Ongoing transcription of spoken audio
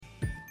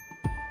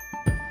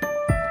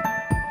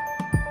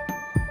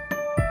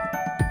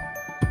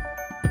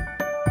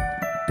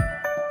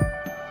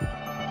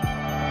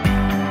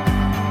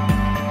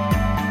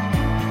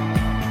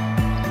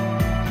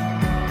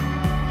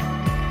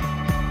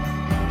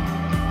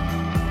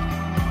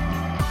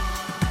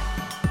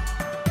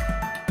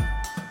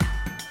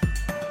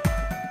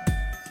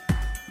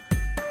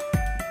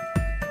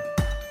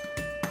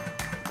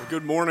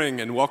Good morning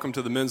and welcome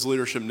to the Men's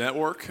Leadership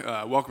Network.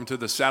 Welcome to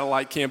the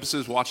satellite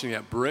campuses watching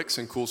at Bricks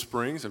in Cool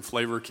Springs and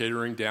Flavor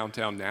Catering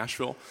downtown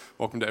Nashville.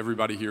 Welcome to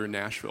everybody here in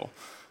Nashville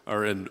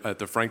or at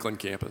the Franklin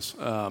campus.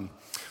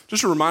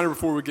 Just a reminder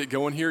before we get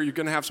going here, you're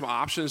going to have some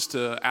options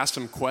to ask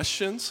some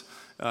questions.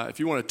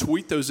 If you want to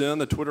tweet those in,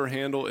 the Twitter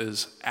handle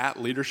is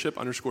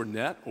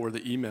 @leadership_net, or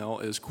the email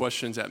is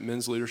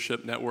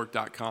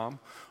questions@mensleadershipnetwork.com.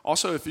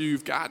 Also, if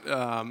you've got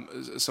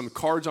some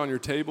cards on your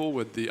table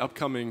with the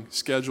upcoming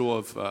schedule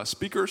of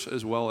speakers,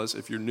 as well as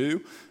if you're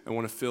new and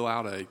want to fill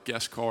out a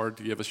guest card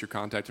to give us your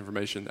contact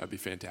information, that'd be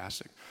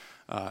fantastic.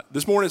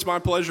 This morning, it's my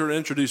pleasure to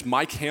introduce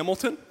Mike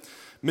Hamilton.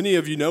 Many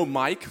of you know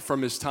Mike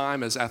from his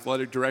time as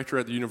athletic director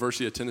at the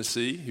University of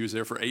Tennessee. He was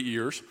there for 8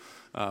 years.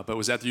 But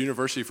was at the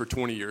university for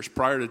 20 years.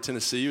 Prior to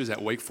Tennessee, he was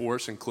at Wake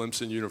Forest and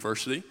Clemson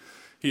University.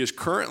 He is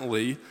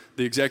currently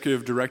the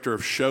executive director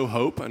of Show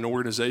Hope, an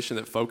organization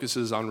that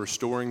focuses on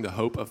restoring the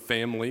hope of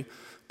family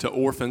to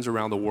orphans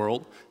around the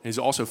world. And he's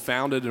also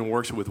founded and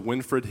works with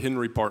Winfred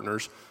Henry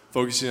Partners,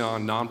 focusing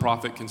on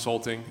nonprofit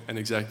consulting and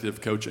executive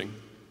coaching.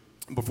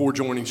 Before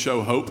joining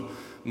Show Hope,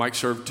 Mike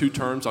served 2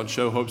 terms on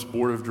Show Hope's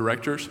board of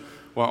directors,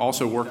 while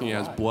also working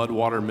as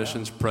Bloodwater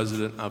Mission's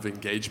president of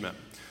engagement.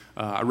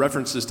 I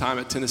referenced his time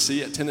at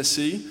Tennessee. At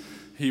Tennessee,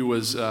 he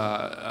was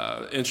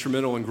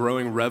instrumental in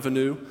growing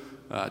revenue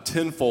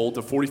tenfold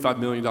to $45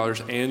 million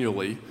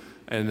annually,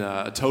 and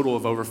a total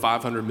of over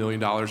 $500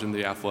 million in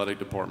the athletic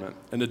department.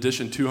 In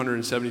addition,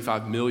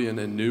 $275 million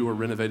in new or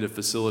renovated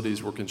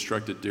facilities were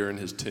constructed during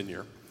his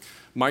tenure.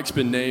 Mike's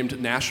been named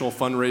National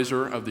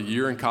Fundraiser of the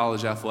Year in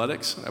College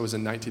Athletics. That was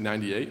in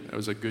 1998. That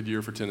was a good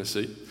year for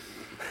Tennessee.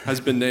 Has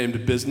been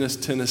named Business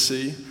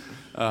Tennessee.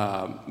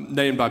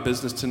 Named by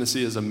Business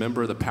Tennessee as a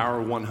member of the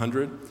Power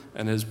 100,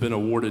 and has been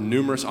awarded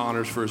numerous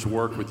honors for his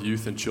work with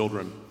youth and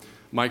children.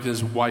 Mike and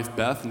his wife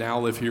Beth now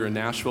live here in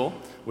Nashville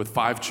with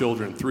 5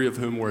 children, 3 of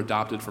whom were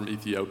adopted from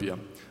Ethiopia.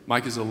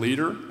 Mike is a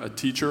leader, a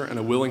teacher, and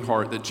a willing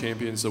heart that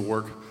champions the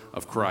work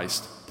of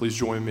Christ. Please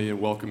join me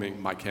in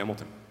welcoming Mike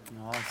Hamilton.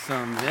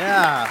 Awesome,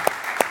 yeah.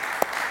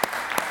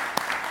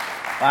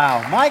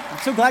 Wow, Mike, I'm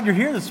so glad you're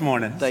here this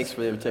morning. Thanks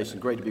for the invitation.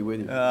 Great to be with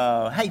you.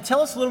 Hey,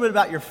 tell us a little bit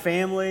about your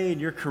family and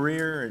your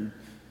career.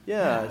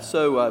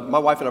 So my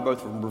wife and I are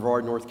both from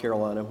Brevard, North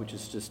Carolina, which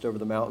is just over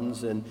the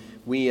mountains, and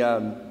we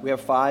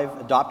have 5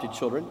 adopted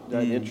children.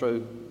 The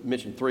intro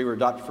mentioned 3 were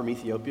adopted from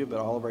Ethiopia, but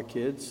all of our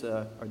kids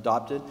are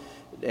adopted,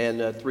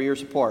 and 3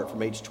 years apart,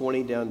 from age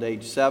 20 down to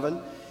age 7.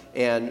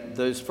 And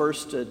those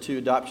first 2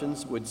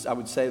 adoptions, I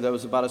would say that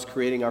was about us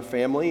creating our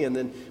family. And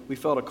then we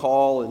felt a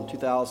call in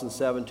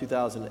 2007,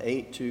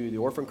 2008 to the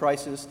orphan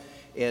crisis,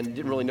 and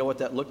didn't really know what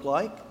that looked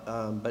like,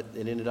 but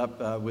it ended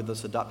up with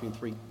us adopting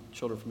 3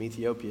 children from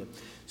Ethiopia.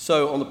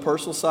 So on the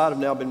personal side, I've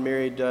now been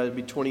married, it'll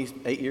be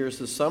 28 years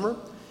this summer.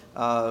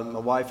 My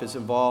wife is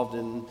involved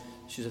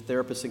she's a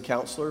therapist and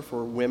counselor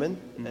for women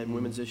and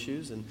women's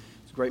issues, and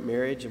it's a great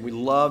marriage, and we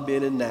love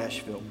being in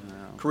Nashville.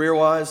 Wow.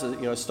 Career-wise,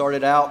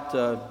 started out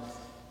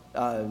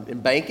in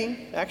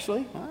banking,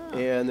 actually,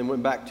 and then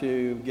went back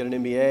to get an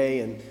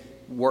MBA and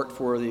worked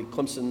for the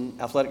Clemson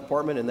athletic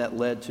department, and that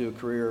led to a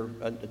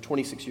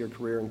 26-year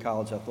career in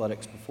college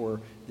athletics before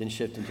then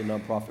shifting to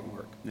nonprofit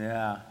work.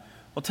 Yeah.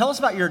 Well, tell us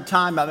about your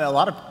time. I mean, a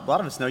lot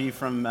of us know you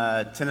from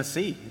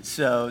Tennessee,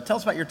 so tell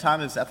us about your time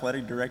as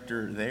athletic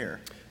director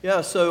there. Yeah.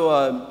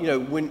 So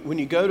when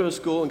you go to a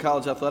school in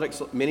college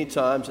athletics, many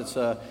times it's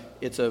a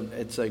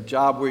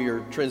job where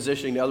you're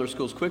transitioning to other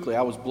schools quickly.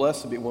 I was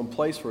blessed to be at one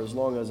place for as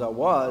long as I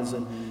was,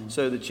 and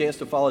so the chance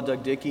to follow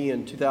Doug Dickey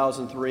in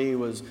 2003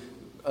 was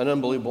an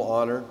unbelievable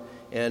honor,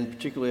 and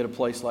particularly at a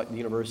place like the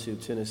University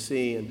of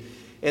Tennessee.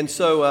 And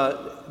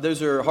so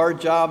those are hard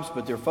jobs,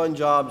 but they're fun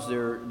jobs.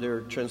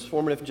 They're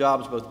transformative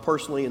jobs, both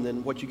personally and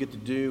then what you get to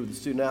do with the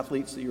student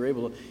athletes that you're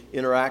able to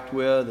interact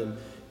with.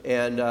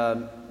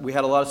 And we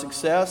had a lot of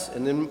success,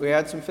 and then we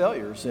had some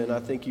failures. And I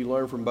think you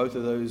learn from both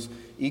of those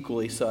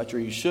equally such, or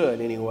you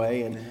should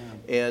anyway.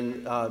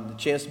 And the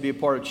chance to be a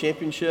part of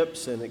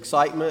championships and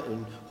excitement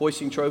and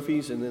hoisting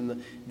trophies,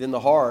 and then the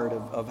hard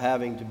of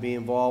having to be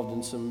involved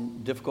in some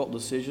difficult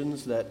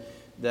decisions that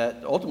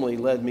ultimately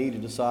led me to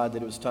decide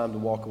that it was time to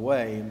walk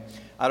away. And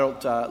I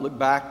don't look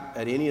back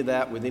at any of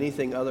that with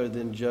anything other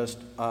than just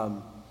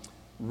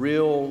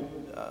real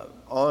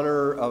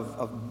honor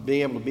of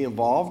being able to be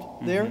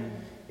involved there,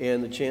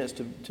 and the chance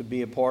to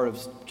be a part of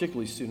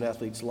particularly student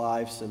athletes'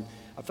 lives. And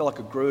I felt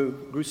like I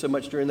grew so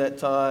much during that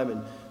time,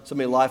 and so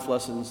many life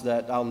lessons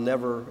that I'll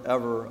never,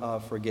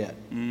 ever forget.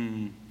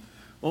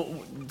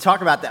 Well,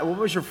 talk about that. What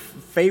was your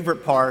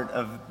favorite part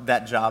of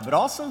that job? But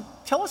also,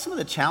 tell us some of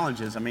the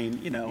challenges. I mean,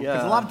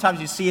 because a lot of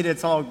times you see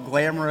it's all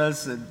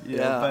glamorous. And,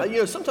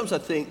 sometimes I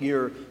think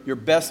you're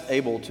best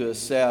able to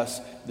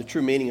assess the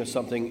true meaning of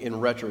something in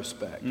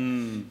retrospect.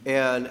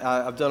 And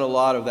I've done a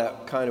lot of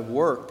that kind of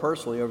work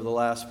personally over the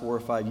last 4 or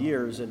 5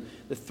 years. And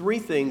the 3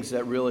 things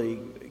that really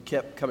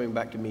keep coming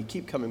back to me,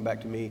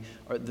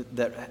 are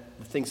the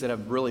things that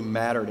have really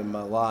mattered in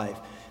my life.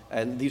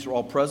 And these were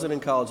all present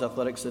in college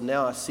athletics, and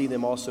now I see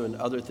them also in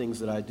other things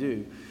that I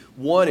do.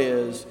 One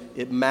is,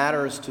 it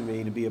matters to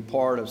me to be a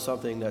part of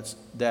something that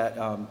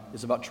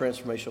is about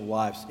transformational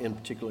lives, in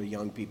particular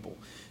young people.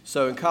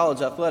 So in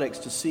college athletics,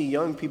 to see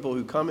young people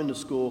who come into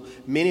school,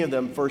 many of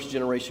them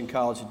first-generation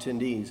college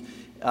attendees,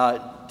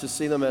 to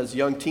see them as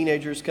young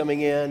teenagers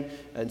coming in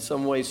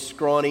some ways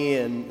scrawny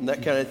and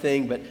that kind of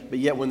thing, but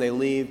yet when they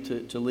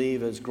leave, to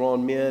leave as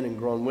grown men and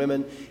grown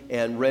women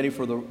and ready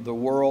for the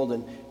world,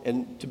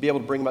 and to be able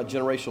to bring about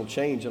generational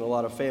change in a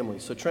lot of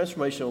families. So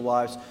transformational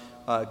lives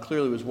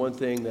clearly was one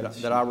thing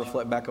that I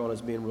reflect back on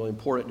as being really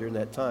important during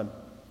that time.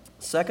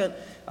 Second,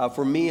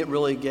 for me, it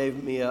really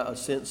gave me a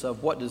sense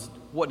of what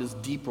does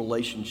deep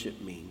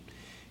relationship mean.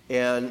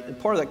 And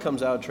part of that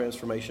comes out of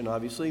transformation,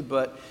 obviously,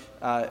 but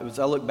as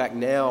I look back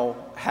now,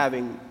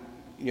 having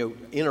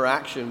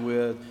interaction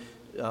with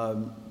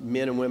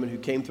men and women who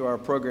came through our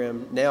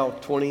program now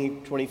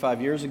 20,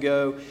 25 years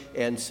ago,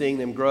 and seeing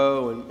them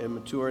grow and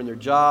mature in their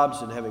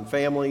jobs and having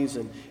families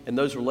and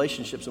those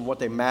relationships and what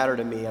they matter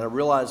to me. And I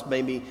realized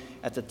maybe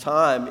at the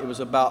time it was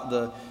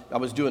about I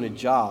was doing a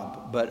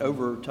job, but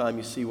over time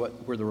you see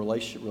where the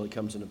relationship really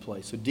comes into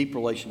play. So deep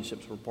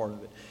relationships were part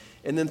of it.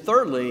 And then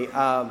thirdly,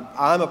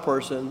 I'm a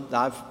person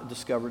that I've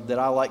discovered that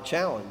I like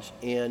challenge,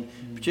 and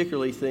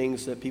particularly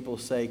things that people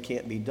say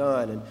can't be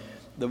done. And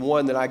the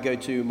one that I go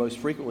to most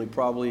frequently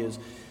probably is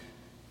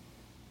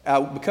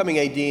becoming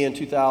AD in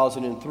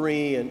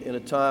 2003, and in a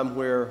time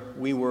where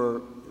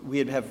we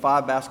had had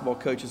 5 basketball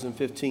coaches in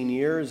 15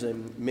 years,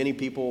 and many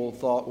people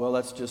thought, well,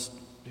 that's just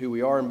who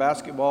we are in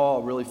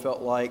basketball. I really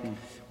felt like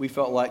we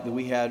felt like that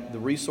we had the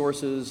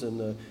resources and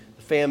the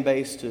fan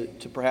base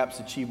to perhaps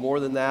achieve more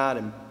than that,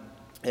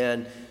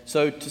 and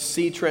so to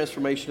see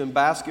transformation in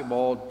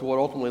basketball, what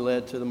ultimately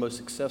led to the most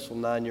successful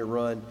 9-year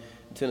run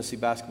in Tennessee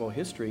basketball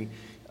history,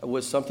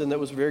 was something that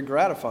was very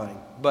gratifying.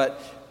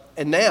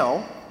 And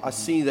now I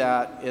see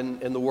that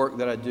in the work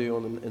that I do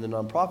in the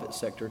nonprofit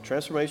sector,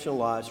 transformational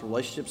lives,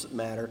 relationships that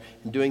matter,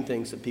 and doing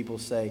things that people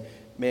say,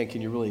 man,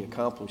 can you really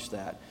accomplish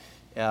that?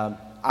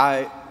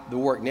 The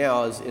work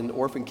now is in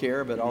orphan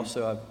care, but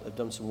also I've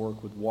done some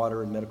work with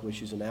water and medical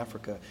issues in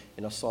Africa,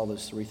 and I saw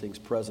those 3 things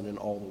present in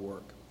all the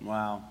work.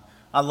 Wow.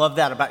 I love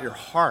that about your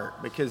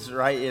heart, because,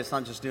 right, it's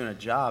not just doing a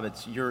job,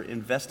 it's you're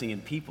investing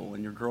in people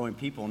and you're growing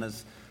people. And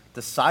as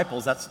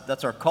disciples,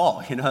 that's our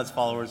call, as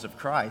followers of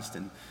Christ,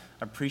 and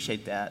I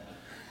appreciate that.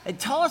 And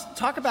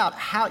talk about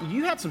how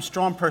you had some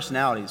strong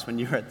personalities when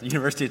you were at the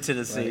University of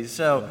Tennessee. Right.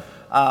 So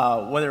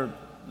whether it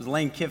was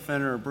Lane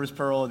Kiffin or Bruce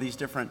Pearl or these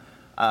different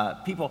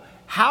people,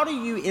 how do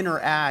you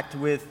interact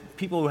with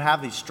people who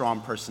have these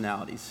strong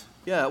personalities?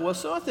 Yeah, well,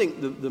 so I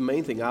think the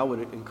main thing I would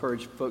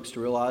encourage folks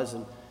to realize,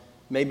 and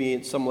maybe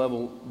at some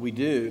level we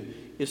do,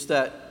 is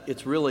that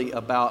it's really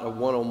about a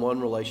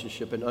one-on-one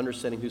relationship and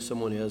understanding who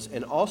someone is,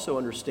 and also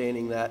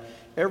understanding that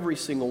every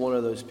single one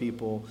of those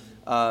people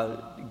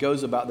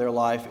goes about their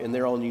life in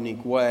their own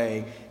unique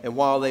way. And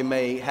while they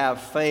may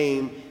have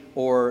fame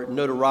or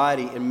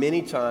notoriety, and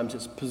many times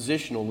it's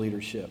positional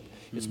leadership.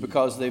 It's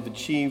because they've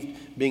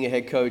achieved being a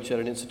head coach at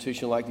an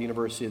institution like the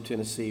University of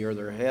Tennessee, or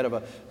they're head of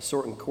a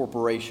certain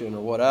corporation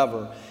or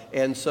whatever.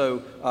 And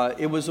so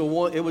it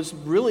was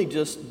really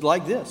just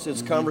like this.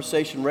 It's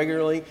conversation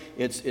regularly.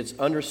 It's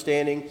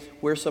understanding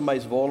where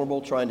somebody's vulnerable,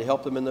 trying to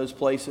help them in those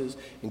places,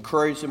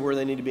 encourage them where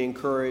they need to be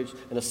encouraged,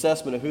 an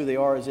assessment of who they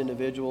are as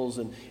individuals,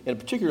 and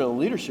particularly in a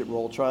leadership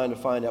role, trying to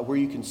find out where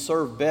you can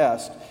serve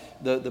best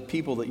the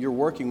people that you're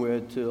working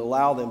with to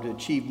allow them to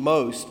achieve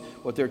most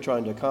what they're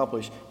trying to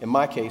accomplish, in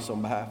my case,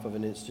 on behalf of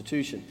an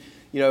institution.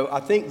 I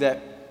think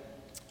that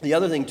the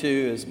other thing, too,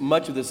 is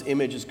much of this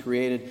image is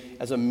created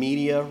as a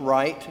media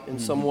right in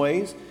some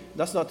ways.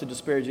 That's not to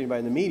disparage anybody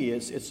in the media.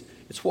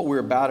 It's what we're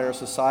about in our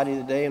society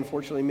today,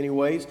 unfortunately, in many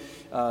ways.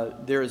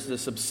 There is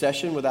this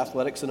obsession with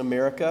athletics in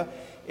America,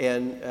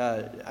 and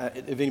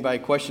if anybody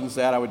questions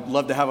that, I would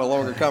love to have a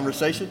longer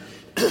conversation.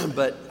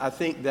 But I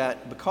think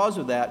that because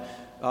of that,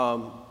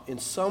 in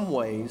some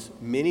ways,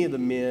 many of the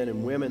men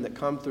and women that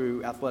come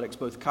through athletics,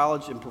 both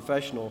college and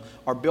professional,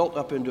 are built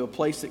up into a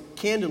place that,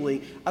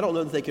 candidly, I don't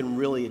know that they can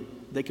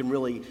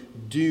really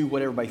do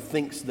what everybody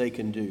thinks they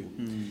can do.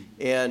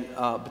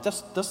 But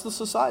that's the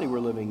society we're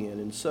living in.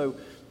 And so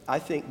I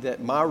think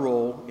that my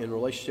role in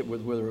relationship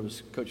with whether it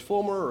was Coach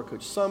Fulmer or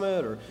Coach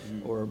Summit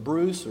or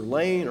Bruce or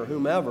Lane or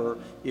whomever,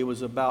 it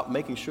was about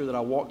making sure that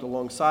I walked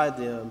alongside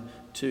them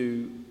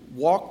to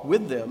walk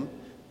with them,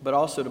 but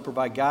also to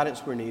provide guidance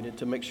where needed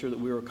to make sure that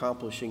we were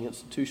accomplishing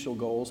institutional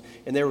goals,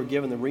 and they were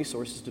given the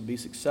resources to be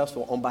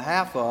successful on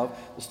behalf of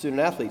the student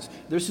athletes.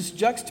 There's this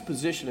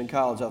juxtaposition in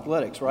college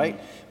athletics, right,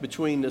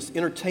 between this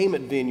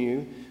entertainment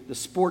venue, the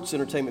sports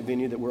entertainment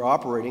venue that we're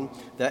operating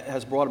that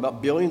has brought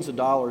about billions of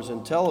dollars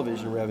in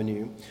television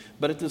revenue,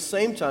 but at the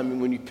same time,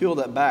 when you peel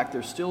that back,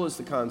 there still is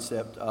the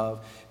concept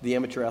of the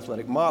amateur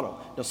athletic model.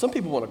 Now, some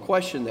people want to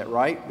question that,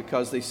 right,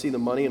 because they see the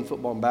money in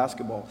football and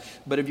basketball.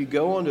 But if you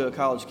go onto a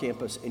college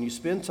campus and you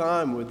spend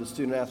time with the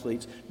student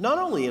athletes, not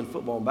only in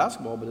football and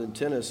basketball, but in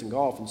tennis and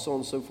golf and so on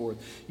and so forth,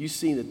 you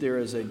see that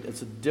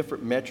it's a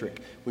different metric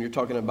when you're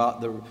talking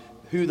about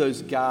who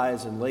those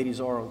guys and ladies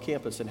are on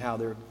campus and how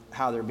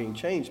they're being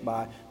changed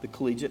by the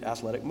collegiate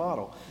athletic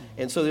model.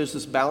 And so there's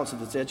this balance of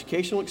this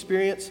educational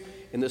experience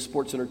and this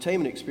sports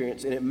entertainment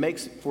experience, and it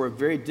makes for a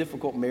very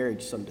difficult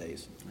marriage some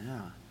days. Yeah.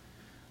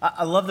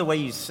 I love the way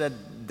you said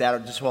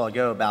that just a while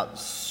ago about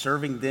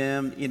serving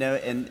them,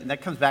 and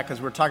that comes back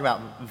because we're talking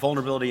about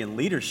vulnerability and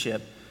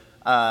leadership,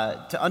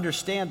 to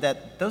understand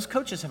that those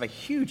coaches have a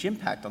huge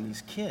impact on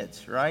these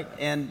kids, right?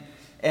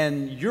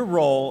 And your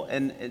role,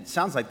 and it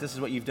sounds like this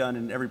is what you've done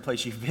in every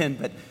place you've been,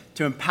 but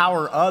to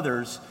empower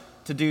others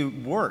to do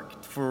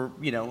work for,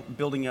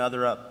 building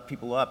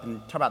people up,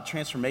 and talk about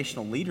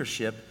transformational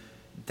leadership.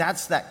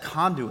 That's that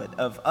conduit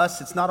of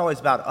us. It's not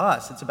always about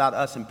us. It's about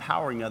us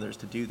empowering others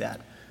to do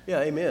that. Yeah,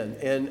 amen.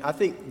 And I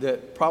think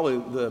that probably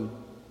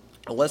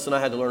a lesson I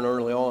had to learn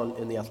early on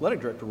in the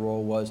athletic director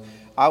role was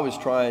I was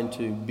trying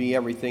to be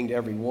everything to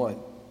everyone,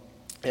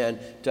 and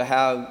to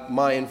have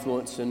my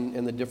influence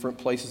in the different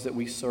places that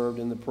we served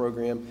in the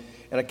program.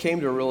 And I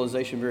came to a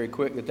realization very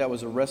quick that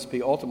was a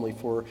recipe ultimately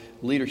for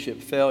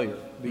leadership failure,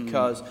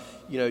 because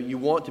you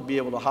want to be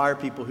able to hire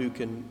people who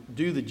can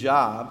do the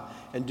job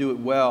and do it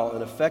well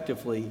and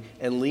effectively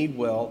and lead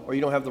well, or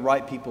you don't have the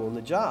right people in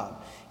the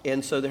job.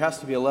 And so there has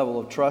to be a level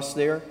of trust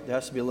there. There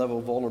has to be a level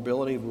of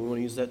vulnerability, if we want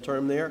to use that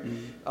term there,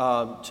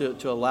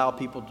 to allow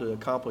people to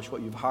accomplish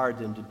what you've hired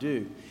them to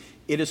do.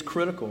 It is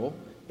critical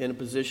in a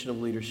position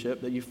of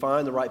leadership that you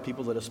find the right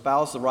people that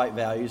espouse the right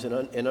values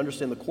and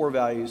understand the core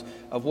values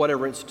of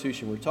whatever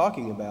institution we're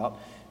talking about,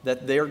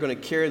 that they are going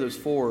to carry those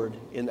forward,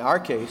 in our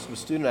case, with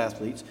student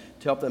athletes,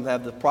 to help them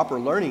have the proper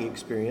learning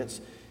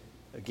experience.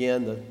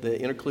 Again,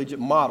 the intercollegiate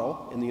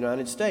model in the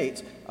United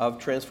States of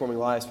transforming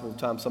lives from the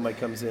time somebody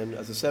comes in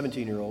as a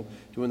 17-year-old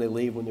to when they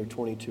leave when they're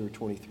 22 or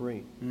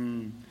 23.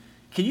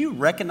 Can you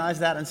recognize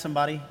that in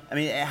somebody? I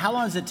mean, how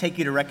long does it take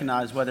you to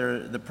recognize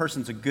whether the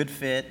person's a good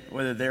fit,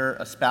 whether they're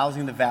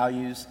espousing the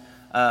values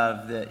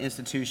of the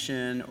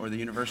institution or the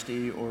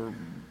university or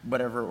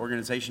whatever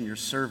organization you're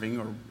serving,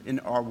 or in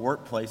our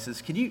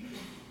workplaces? Can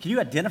you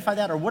identify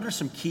that, or what are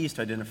some keys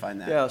to identifying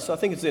that? Yeah, so I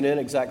think it's an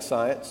inexact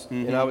science,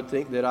 and I would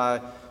think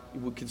that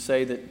we could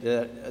say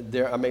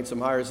that I made some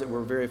hires that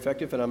were very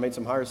effective, and I made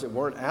some hires that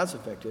weren't as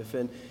effective.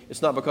 And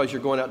it's not because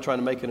you're going out trying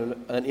to make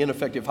an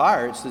ineffective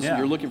hire. It's just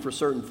you're looking for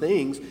certain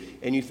things,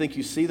 and you think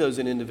you see those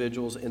in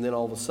individuals, and then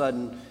all of a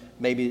sudden,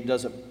 maybe it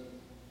doesn't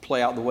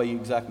play out the way you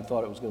exactly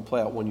thought it was going to play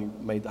out when you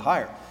made the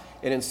hire.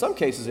 And in some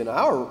cases, in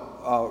our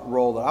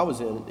role that I was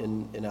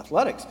in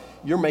athletics,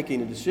 you're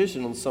making a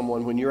decision on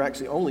someone when you're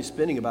actually only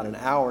spending about an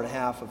hour and a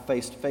half of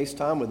face-to-face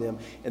time with them,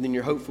 and then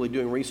you're hopefully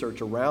doing research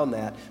around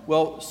that.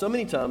 Well, so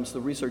many times the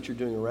research you're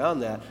doing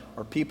around that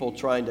are people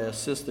trying to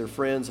assist their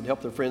friends and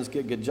help their friends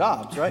get good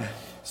jobs, right?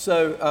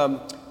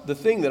 So the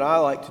thing that I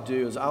like to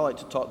do is I like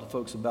to talk to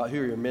folks about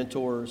who are your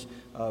mentors,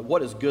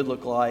 what does good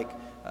look like,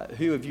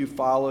 who have you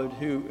followed,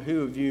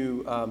 who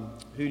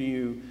do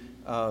you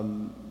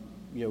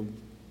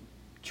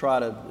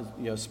try to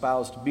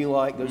espouse to be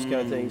like, those kind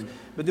of things.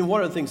 But then what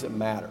are the things that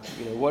matter?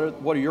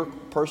 What are your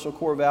personal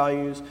core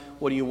values?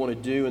 What do you want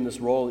to do in this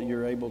role that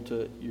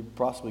you're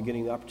possibly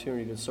getting the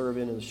opportunity to serve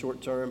in the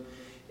short term?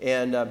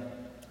 And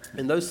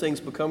those things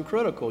become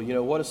critical.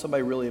 What is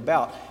somebody really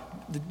about?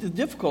 The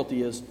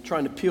difficulty is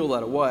trying to peel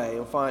that away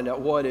and find out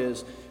what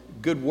is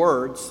good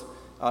words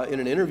in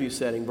an interview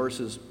setting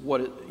versus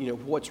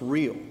what's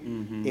real.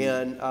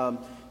 And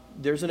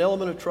there's an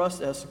element of trust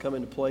that has to come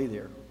into play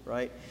there,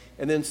 right?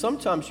 And then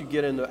sometimes you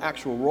get in the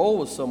actual role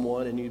with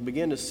someone and you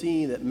begin to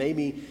see that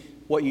maybe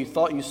what you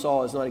thought you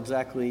saw is not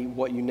exactly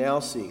what you now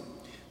see.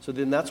 So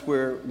then that's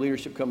where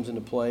leadership comes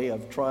into play,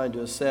 of trying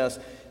to assess,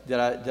 did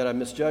I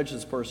misjudge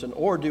this person,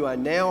 or do I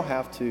now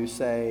have to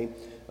say,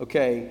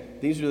 okay,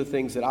 these are the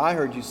things that I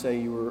heard you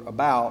say you were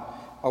about.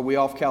 Are we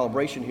off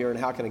calibration here, and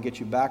how can I get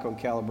you back on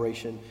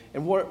calibration?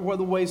 And what are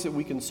the ways that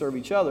we can serve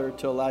each other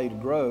to allow you to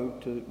grow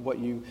to what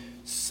you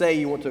say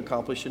you want to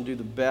accomplish and do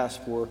the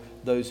best for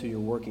those who you're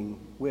working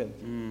with?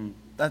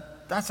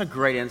 That's a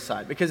great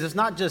insight, because it's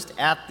not just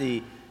at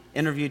the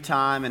interview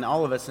time, and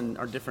all of us in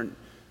our different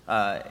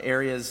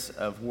areas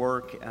of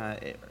work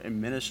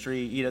in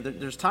ministry.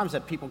 There's times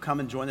that people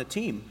come and join the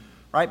team,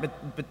 right?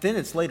 But then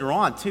it's later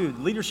on too.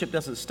 Leadership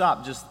doesn't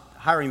stop just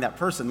hiring that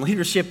person.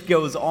 Leadership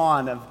goes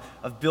on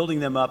of building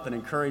them up and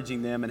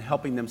encouraging them and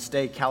helping them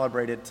stay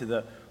calibrated to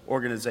the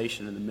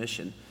organization and the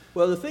mission.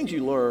 Well, the things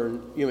you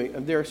learn,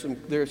 there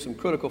are some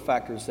critical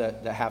factors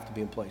that have to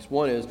be in place.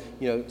 One is,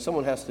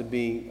 someone has to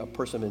be a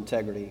person of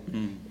integrity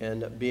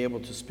and be able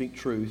to speak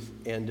truth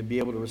and to be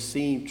able to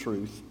receive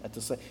truth at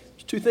the same.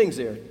 There's two things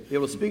there: be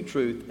able to speak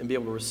truth and be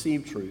able to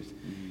receive truth.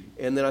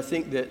 And then I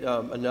think that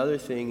another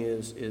thing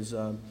is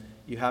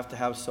you have to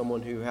have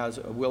someone who has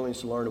a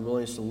willingness to learn, a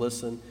willingness to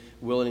listen,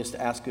 a willingness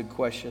to ask good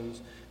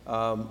questions,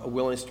 a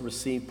willingness to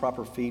receive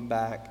proper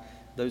feedback.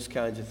 Those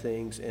kinds of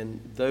things, and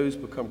those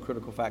become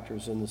critical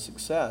factors in the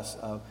success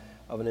of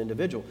an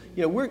individual.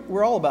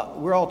 We're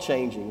all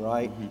changing,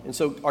 right? And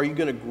so, are you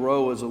going to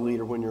grow as a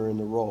leader when you're in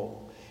the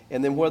role?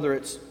 And then whether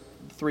it's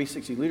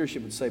 360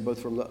 leadership would say,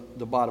 both from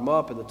the bottom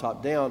up and the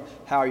top down,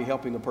 how are you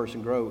helping the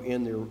person grow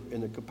in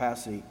their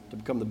capacity to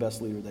become the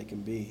best leader they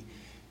can be?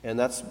 And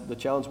that's the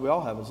challenge we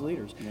all have as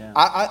leaders. Yeah.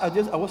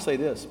 I will say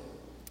this.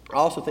 I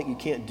also think you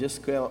can't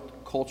discount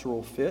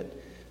cultural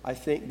fit. I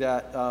think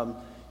that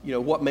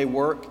what may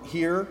work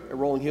here at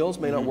Rolling Hills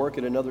may not work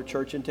at another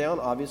church in town,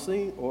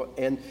 obviously,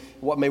 and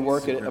what may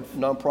work at a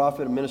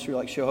nonprofit, a ministry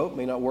like Show Hope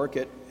may not work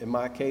at, in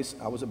my case,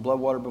 I was at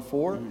Bloodwater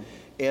before,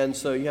 and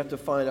so you have to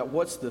find out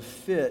what's the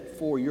fit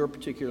for your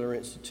particular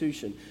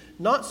institution.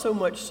 Not so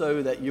much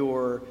so that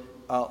you're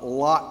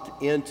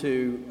locked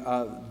into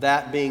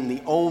that being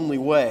the only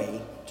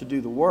way to do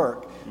the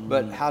work,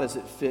 but how does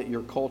it fit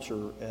your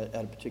culture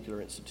at a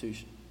particular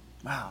institution?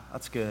 Wow,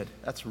 that's good.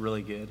 That's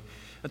really good.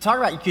 But talk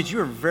about, because you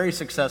were very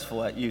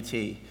successful at UT,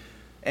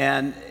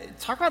 and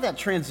talk about that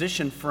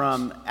transition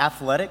from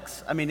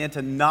athletics,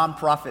 into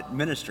nonprofit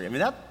ministry.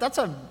 That's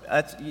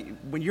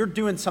when you're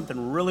doing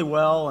something really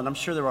well, and I'm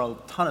sure there were a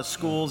ton of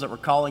schools that were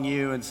calling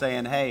you and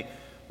saying, hey,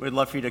 we'd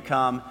love for you to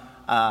come,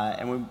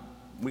 and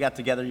we got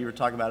together, you were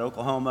talking about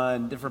Oklahoma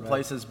and different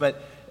places,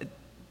 but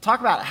talk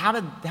about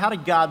how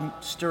did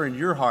God stir in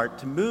your heart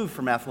to move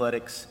from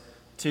athletics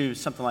to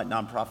something like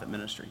nonprofit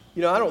ministry?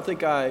 I don't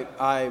think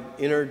I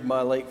entered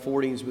my late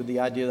 40s with the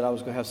idea that I was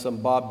going to have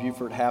some Bob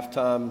Buford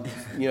halftime,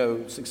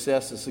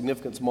 success and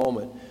significance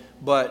moment.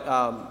 But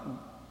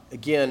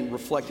again,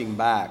 reflecting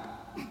back,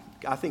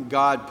 I think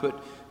God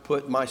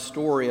put my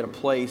story at a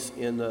place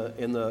in the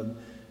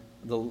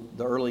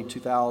early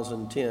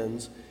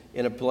 2010s,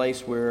 in a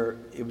place where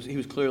He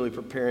was clearly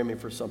preparing me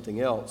for something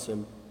else.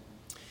 And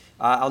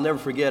I'll never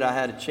forget, I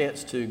had a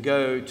chance to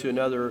go to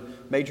another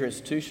major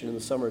institution in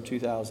the summer of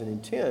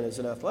 2010 as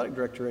an athletic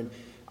director, and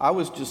I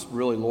was just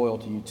really loyal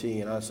to UT,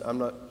 and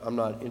I'm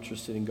not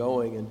interested in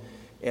going.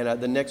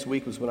 And the next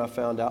week was when I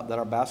found out that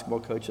our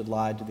basketball coach had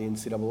lied to the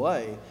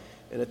NCAA.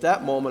 And at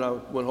that moment, I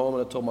went home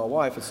and I told my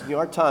wife, I said,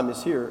 our time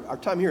is here. Our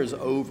time here is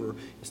over.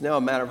 It's now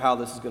a matter of how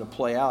this is going to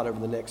play out over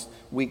the next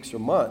weeks or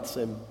months.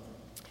 And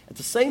at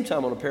the same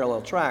time, on a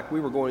parallel track, we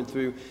were going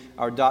through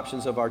our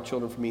adoptions of our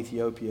children from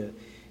Ethiopia.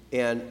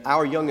 And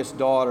our youngest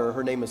daughter,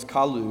 her name is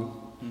Kalu.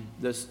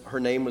 Her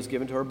name was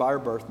given to her by her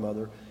birth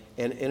mother.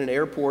 And in an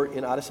airport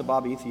in Addis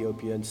Ababa,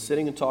 Ethiopia, and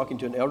sitting and talking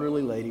to an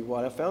elderly lady,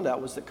 what I found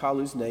out was that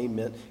Kalu's name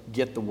meant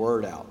get the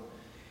word out.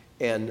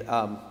 And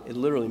it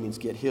literally means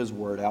get his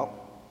word out.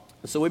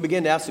 And so we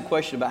began to ask the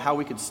question about how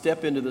we could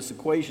step into this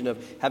equation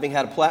of having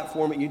had a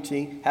platform at UT,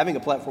 having a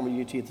platform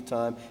at UT at the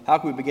time, how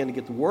could we begin to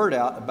get the word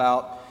out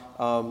about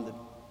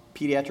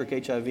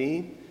pediatric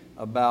HIV,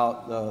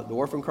 about the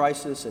orphan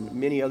crisis and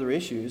many other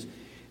issues.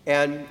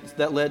 And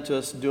that led to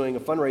us doing a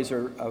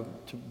fundraiser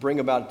to bring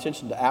about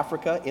attention to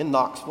Africa in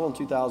Knoxville in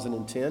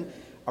 2010.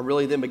 I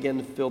really then began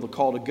to feel the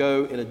call to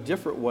go in a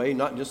different way,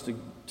 not just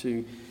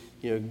to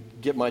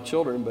get my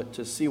children, but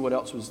to see what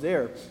else was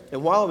there.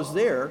 And while I was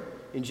there,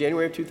 in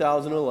January of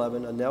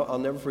 2011, I'll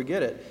never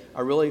forget it, I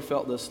really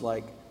felt this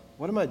like,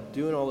 what am I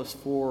doing all this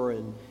for?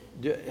 And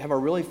have I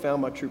really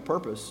found my true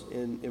purpose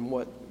in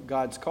what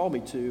God's called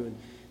me to? And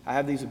I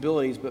have these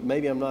abilities, but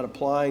maybe I'm not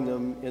applying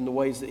them in the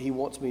ways that He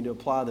wants me to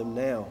apply them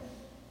now.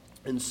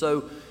 And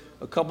so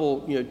a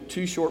couple,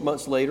 2 short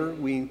months later,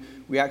 we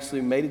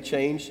actually made a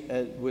change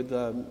with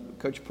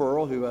Coach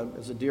Pearl, who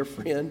is a dear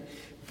friend,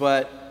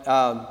 but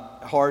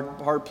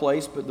hard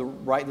place, but the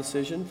right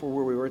decision for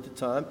where we were at the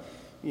time.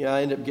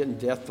 I ended up getting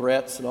death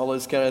threats and all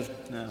those kind of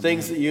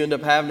things that you end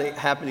up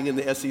happening in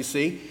the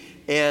SEC.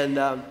 And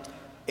I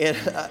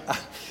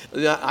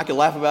can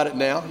laugh about it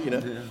now,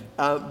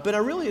 But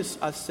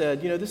I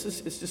said,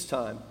 it's just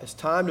time. It's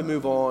time to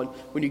move on.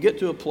 When you get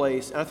to a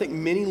place, and I think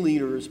many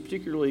leaders,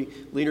 particularly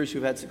leaders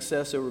who've had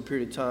success over a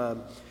period of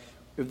time,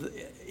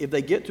 if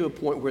they get to a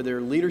point where their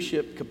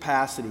leadership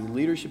capacity,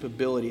 leadership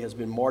ability has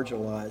been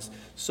marginalized,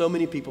 so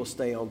many people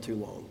stay on too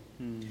long.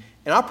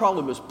 And I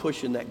probably was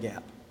pushing that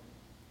gap.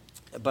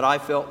 But I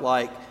felt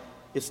like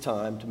it's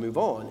time to move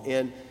on.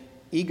 And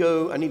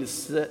I need to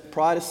set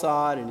pride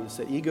aside, I need to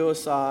set ego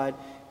aside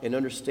and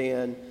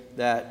understand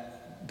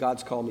that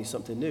God's called me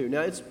something new.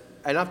 Now,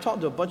 and I've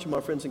talked to a bunch of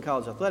my friends in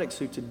college athletics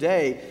who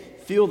today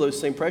feel those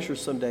same pressures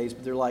some days,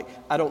 but they're like,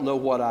 I don't know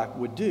what I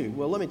would do.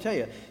 Well, let me tell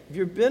you, if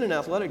you've been an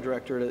athletic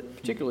director,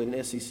 particularly in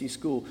an SEC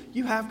school,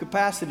 you have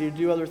capacity to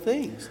do other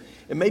things.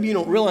 And maybe you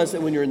don't realize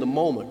that when you're in the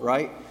moment,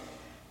 right?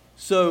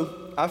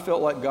 So I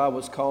felt like God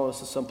was calling us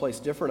to someplace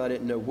different. I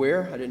didn't know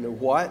where, I didn't know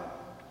what,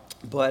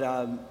 but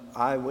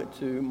I went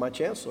to my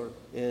chancellor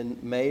in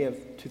May of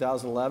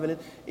 2011.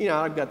 And,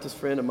 I've got this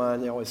friend of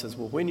mine that always says,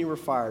 well, when you were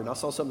fired, and I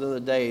saw something the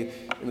other day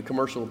in the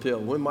commercial appeal,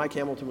 when Mike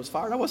Hamilton was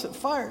fired, I wasn't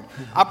fired.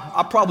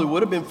 I probably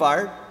would have been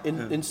fired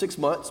in 6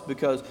 months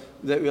because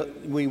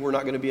we were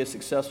not going to be as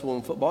successful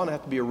in football, and I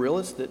have to be a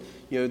realist that,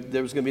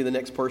 there was going to be the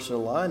next person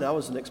in line. I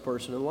was the next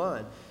person in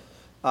line.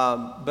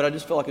 But I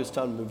just felt like it was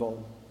time to move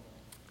on.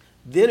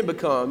 Then it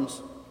becomes,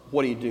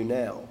 what do you do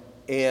now?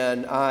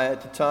 And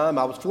at the time,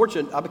 I was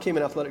fortunate. I became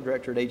an athletic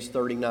director at age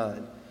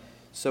 39.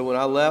 So when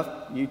I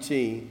left UT,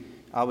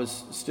 I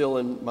was still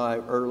in my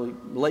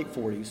late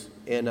 40s.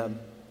 And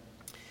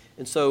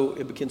And so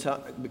it becomes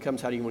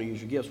how do you want to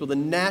use your gifts? Well, the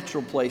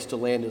natural place to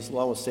land is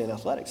along with staying in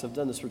athletics. I've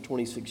done this for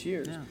 26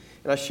 years. Yeah.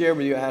 And I shared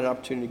with you I had an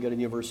opportunity to go to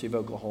the University of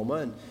Oklahoma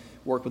and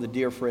work with a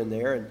dear friend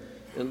there.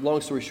 And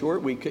long story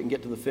short, we couldn't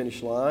get to the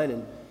finish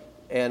line.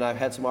 And I've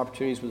had some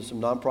opportunities with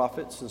some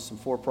nonprofits and some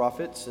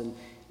for-profits. And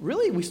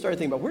really, we started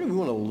thinking about where do we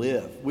want to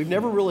live? We've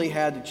never really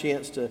had the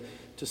chance to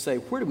say,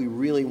 where do we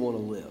really want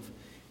to live?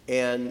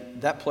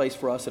 And that place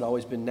for us had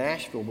always been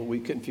Nashville, but we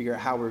couldn't figure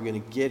out how we were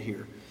going to get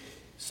here.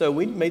 So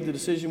we made the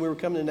decision we were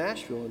coming to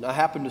Nashville. And I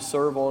happened to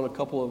serve on a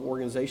couple of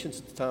organizations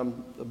at the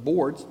time,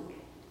 boards,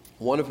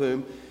 one of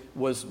whom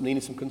was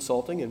needing some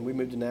consulting. And we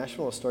moved to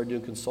Nashville. I started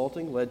doing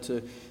consulting, led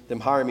to them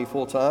hiring me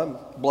full-time.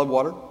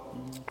 Bloodwater,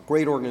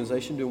 great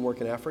organization doing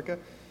work in Africa.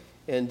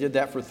 And did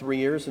that for 3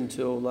 years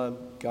until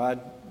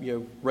God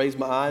raised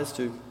my eyes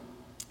to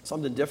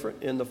something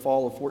different in the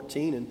fall of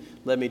 14 and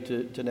led me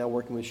to now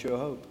working with Show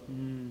Hope.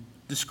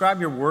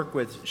 Describe your work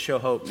with Show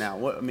Hope now.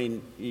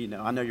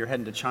 I know you're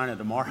heading to China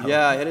tomorrow.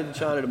 Yeah, I headed to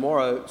China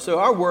tomorrow. So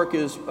our work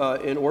is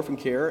in orphan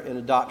care and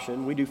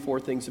adoption. We do 4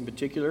 things in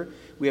particular.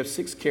 We have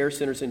 6 care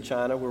centers in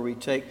China where we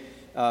take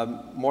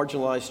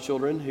marginalized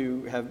children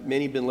who have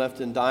many been left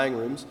in dying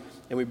rooms,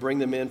 and we bring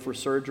them in for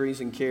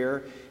surgeries and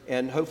care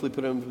and hopefully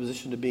put them in a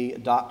position to be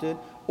adopted.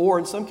 Or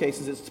in some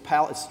cases, it's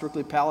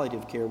strictly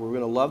palliative care. We're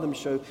going to love them,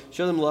 show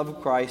them the love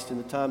of Christ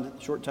in the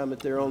short time that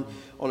they're on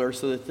earth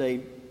so that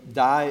they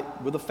die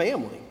with a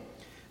family.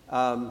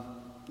 And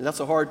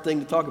that's a hard thing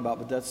to talk about,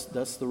 but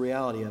that's the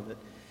reality of it.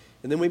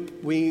 And then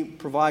we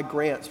provide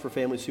grants for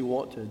families who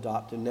want to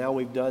adopt. And now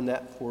we've done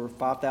that for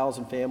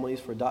 5,000 families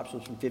for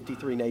adoptions from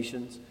 53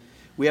 nations.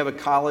 We have a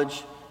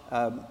college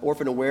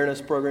orphan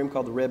awareness program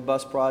called the Red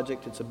Bus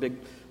Project. It's a big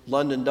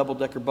London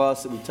double-decker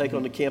bus that we take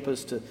onto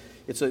campus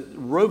it's a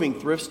roving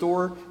thrift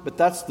store, but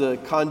that's the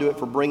conduit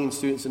for bringing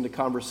students into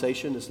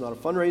conversation. It's not a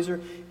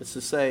fundraiser. It's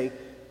to say,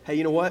 hey,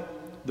 you know what?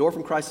 The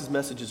orphan crisis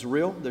message is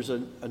real. There's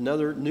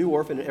another new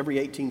orphan every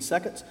 18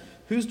 seconds.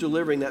 Who's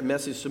delivering that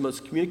message to the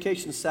most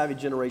communication-savvy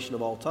generation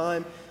of all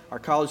time? Our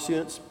college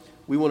students.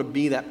 We want to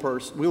be that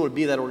person. We want to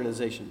be that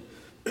organization.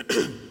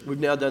 We've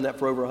now done that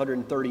for over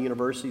 130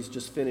 universities,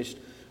 just finished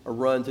a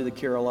run through the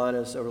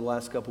Carolinas over the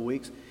last couple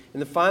weeks.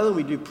 And then finally,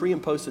 we do pre-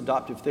 and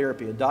post-adoptive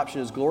therapy.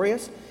 Adoption is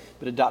glorious,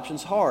 but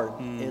adoption's hard.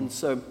 And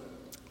so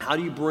how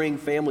do you bring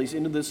families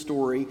into this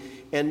story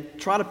and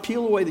try to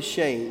peel away the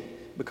shame?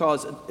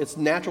 Because it's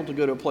natural to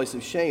go to a place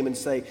of shame and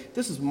say,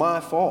 this is my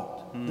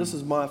fault. This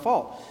is my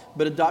fault.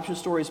 But adoption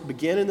stories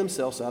begin in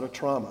themselves out of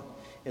trauma.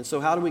 And so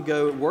how do we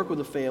go and work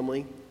with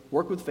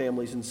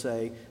families and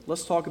say,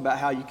 let's talk about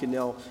how you can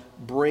now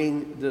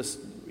bring this,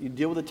 you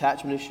deal with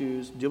attachment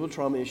issues, deal with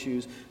trauma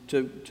issues,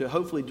 to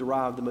hopefully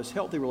derive the most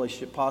healthy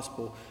relationship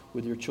possible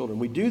with your children.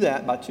 We do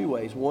that by 2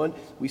 ways. One,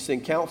 we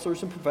send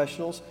counselors and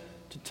professionals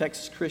to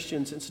Texas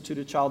Christian's Institute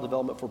of Child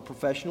Development for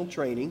professional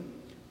training.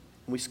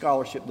 And we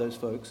scholarship those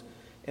folks.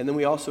 And then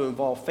we also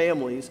involve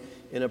families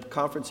in a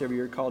conference every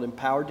year called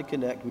Empowered to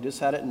Connect. We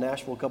just had it in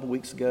Nashville a couple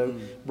weeks ago,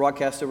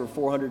 broadcast over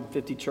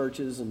 450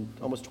 churches and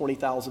almost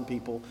 20,000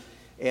 people.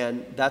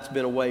 And that's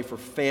been a way for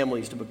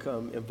families to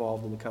become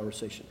involved in the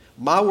conversation.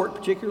 My work,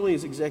 particularly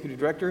as executive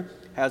director,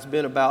 has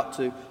been about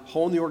to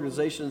hone the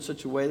organization in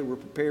such a way that we're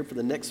prepared for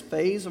the next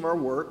phase of our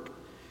work.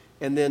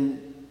 And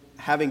then,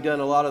 having done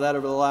a lot of that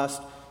over the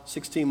last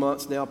 16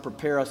 months now,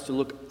 prepare us to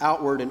look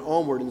outward and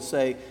onward and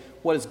say,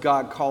 what is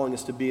God calling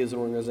us to be as an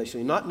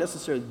organization? Not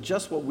necessarily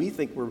just what we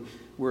think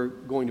we're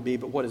going to be,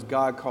 but what is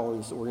God calling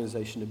this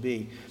organization to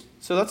be?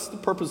 So that's the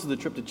purpose of the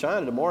trip to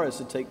China tomorrow, is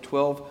to take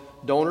 12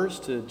 donors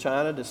to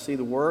China to see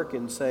the work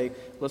and say,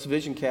 let's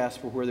vision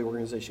cast for where the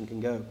organization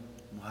can go.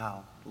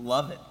 Wow,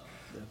 love it.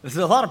 There's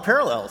a lot of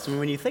parallels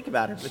when you think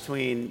about it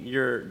between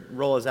your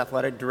role as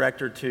athletic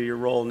director to your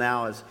role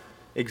now as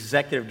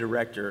executive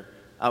director.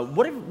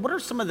 What are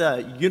some of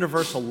the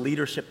universal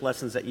leadership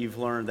lessons that you've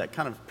learned that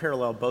kind of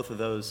parallel both of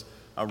those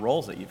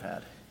roles that you've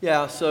had?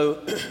 Yeah,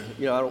 so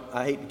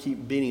I hate to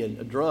keep beating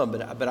a drum,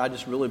 but I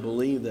just really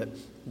believe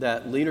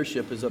that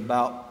leadership is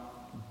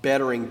about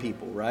bettering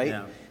people, right?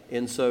 Yeah.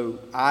 And so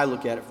I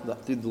look at it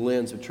through the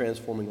lens of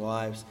transforming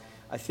lives.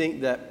 I think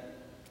that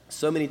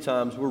so many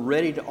times we're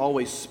ready to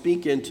always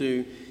speak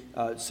into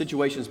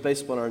situations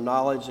based upon our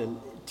knowledge, and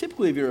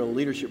typically if you're in a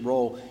leadership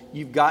role,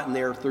 you've gotten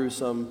there through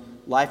some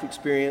life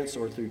experience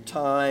or through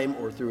time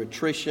or through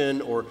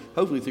attrition or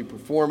hopefully through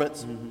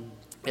performance.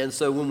 And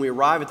so when we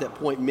arrive at that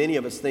point, many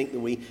of us think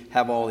that we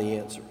have all the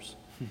answers.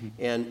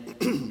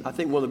 And I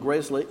think one of the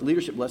greatest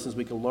leadership lessons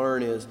we can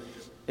learn is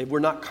if we're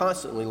not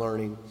constantly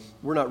learning,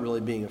 we're not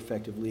really being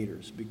effective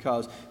leaders,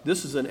 because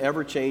this is an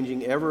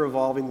ever-changing,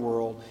 ever-evolving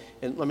world.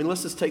 And I mean,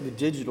 let's just take the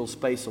digital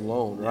space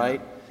alone,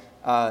 right?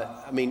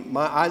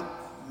 My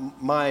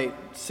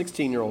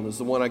 16-year-old is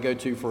the one I go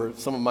to for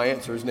some of my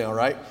answers now,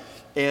 right?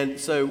 And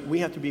so we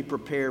have to be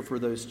prepared for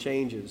those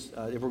changes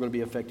if we're going to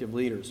be effective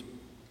leaders.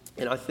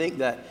 And I think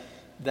that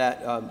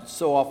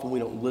so often we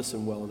don't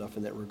listen well enough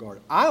in that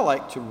regard. I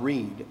like to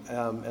read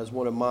as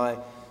one of my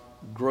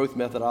growth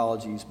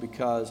methodologies,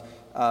 because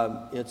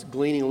it's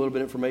gleaning a little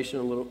bit of information,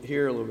 a little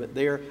here, a little bit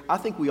there. I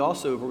think we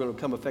also, if we're going to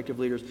become effective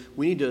leaders,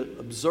 we need to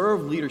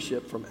observe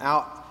leadership from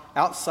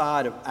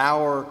outside of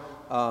our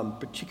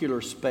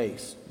particular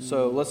space.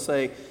 So let's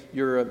say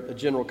you're a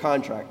general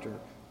contractor.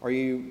 Are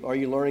you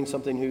learning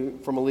something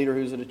from a leader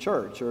who's at a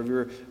church? Or if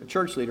you're a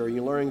church leader, are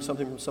you learning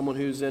something from someone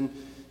who's in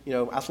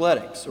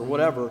athletics or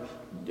whatever?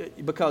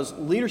 Because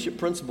leadership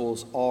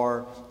principles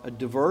are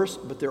diverse,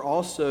 but they're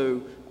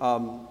also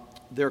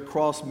they're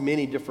across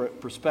many different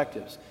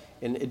perspectives.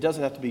 And it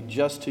doesn't have to be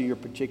just to your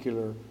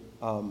particular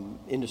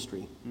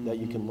industry that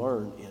you can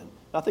learn in.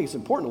 I think it's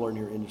important to learn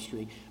your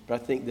industry, but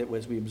I think that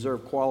as we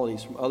observe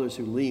qualities from others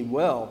who lead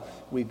well,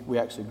 we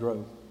actually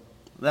grow.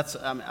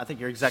 I think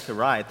you're exactly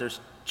right. There's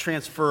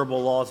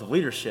transferable laws of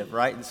leadership,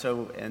 right?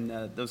 And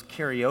those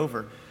carry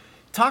over.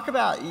 Talk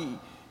about,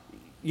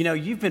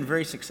 you've been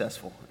very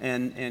successful,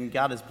 and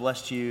God has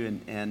blessed you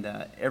and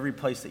every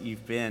place that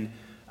you've been.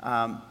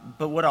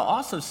 But what I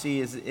also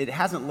see is it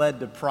hasn't led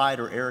to pride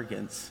or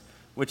arrogance,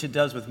 which it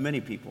does with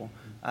many people.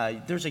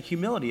 There's a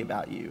humility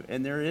about you,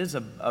 and there is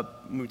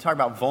when we talk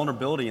about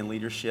vulnerability in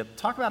leadership,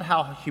 talk about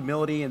how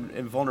humility and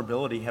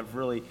vulnerability have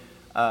really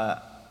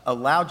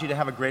allowed you to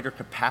have a greater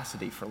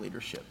capacity for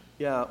leadership.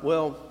 Yeah,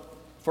 well,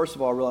 first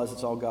of all, I realize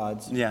it's all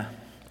God's. Yeah.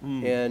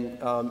 And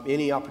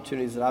any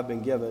opportunities that I've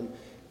been given,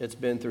 it's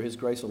been through His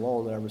grace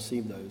alone that I've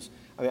received those.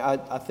 I mean,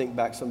 I think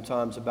back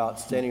sometimes about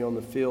standing on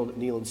the field at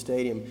Neyland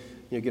Stadium,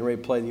 getting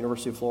ready to play the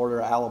University of Florida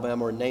or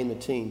Alabama or name the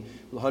team,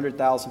 with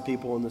 100,000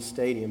 people in the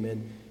stadium.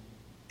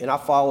 And I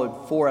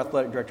followed 4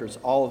 athletic directors,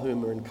 all of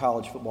whom are in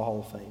College Football Hall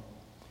of Fame.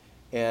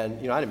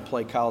 And, I didn't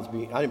play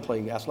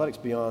athletics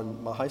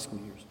beyond my high school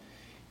years.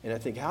 And I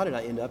think, how did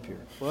I end up here?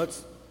 Well,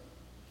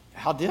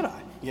 how did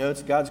I?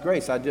 It's God's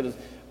grace. I did a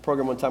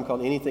program one time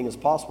called Anything is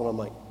Possible, and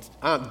I'm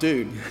like,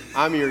 dude,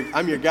 I'm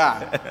your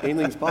guy.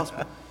 Anything is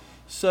possible.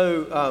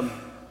 So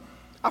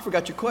I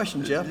forgot your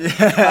question, Jeff.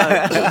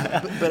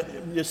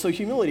 So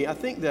humility, I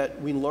think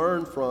that we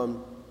learn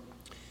from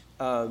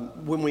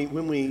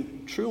when we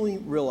truly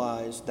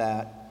realize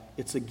that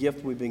it's a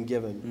gift we've been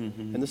given,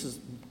 and this is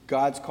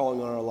God's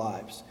calling on our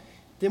lives,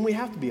 then we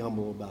have to be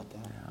humble about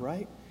that,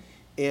 right?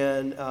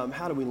 And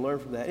how do we learn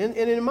from that? And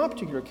in my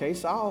particular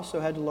case, I also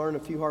had to learn a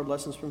few hard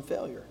lessons from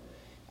failure.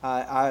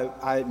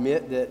 I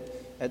admit that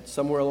at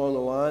somewhere along the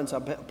lines, I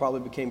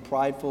probably became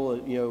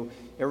prideful.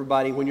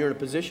 Everybody, when you're in a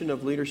position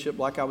of leadership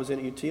like I was in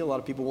at UT, a lot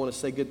of people want to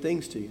say good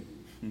things to you.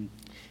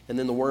 And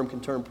then the worm can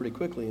turn pretty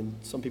quickly, and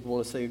some people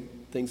want to say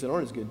things that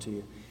aren't as good to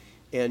you.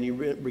 And you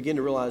begin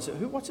to realize,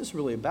 what's this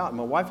really about?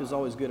 My wife is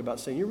always good about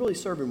saying, you're really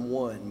serving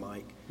one,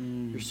 Mike.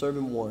 You're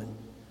serving one.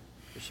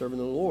 You're serving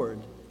the Lord,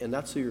 and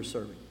that's who you're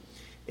serving.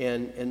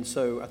 And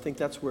so I think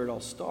that's where it all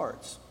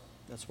starts.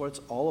 That's what it's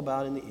all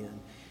about in the end.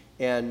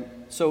 And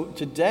so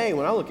today,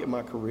 when I look at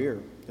my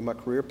career and my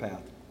career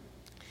path,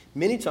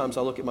 many times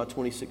I look at my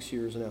 26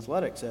 years in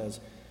athletics as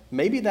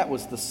maybe that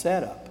was the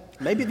setup.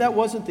 Maybe that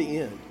wasn't the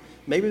end.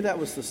 Maybe that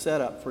was the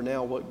setup for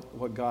now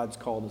what God's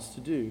called us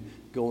to do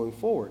going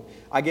forward.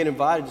 I get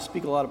invited to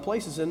speak a lot of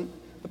places, and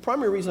the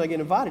primary reason I get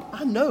invited,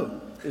 I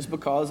know, is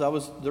because I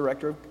was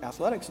director of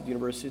athletics at the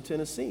University of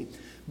Tennessee.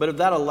 But if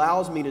that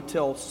allows me to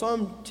tell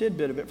some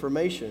tidbit of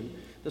information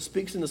that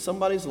speaks into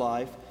somebody's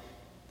life,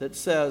 that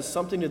says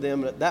something to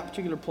them at that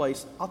particular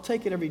place, I'll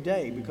take it every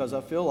day, because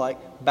I feel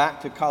like,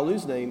 back to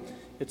Kalu's name,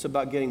 it's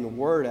about getting the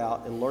word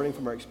out and learning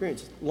from our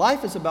experiences.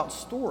 Life is about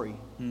story.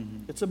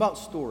 It's about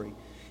story.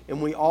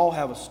 And we all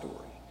have a story.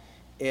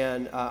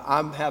 And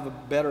I have a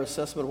better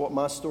assessment of what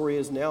my story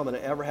is now than I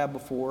ever have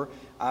before.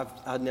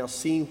 I've now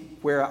seen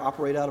where I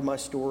operate out of my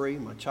story,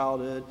 my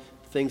childhood,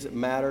 things that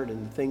mattered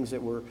and things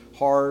that were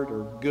hard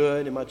or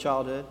good in my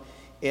childhood.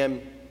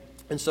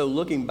 And so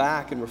looking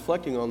back and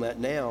reflecting on that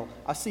now,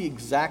 I see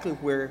exactly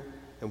where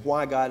and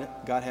why God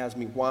has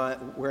me,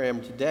 where I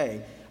am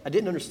today. I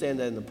didn't understand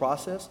that in the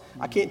process.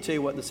 I can't tell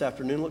you what this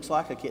afternoon looks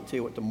like. I can't tell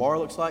you what tomorrow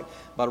looks like,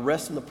 but I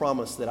rest in the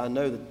promise that I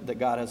know that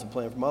God has a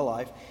plan for my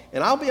life,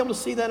 and I'll be able to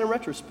see that in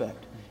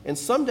retrospect. And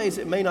some days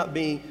it may not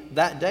be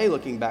that day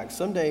looking back.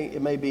 Someday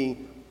it may be,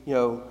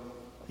 a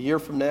year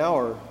from now,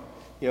 or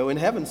in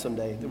heaven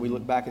someday, that we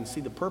look back and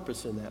see the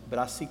purpose in that. But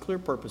I see clear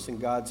purpose in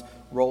God's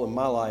role in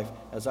my life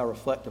as I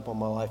reflect upon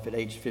my life at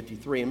age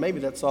 53. And maybe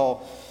that's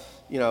all,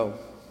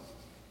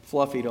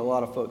 fluffy to a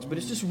lot of folks, but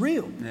it's just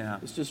real. Yeah,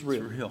 it's just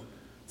real. It's real.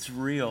 It's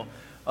real.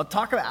 I'll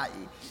talk about,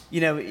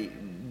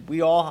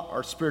 we all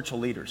are spiritual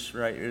leaders,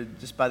 right?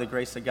 Just by the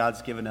grace that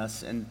God's given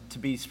us, and to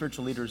be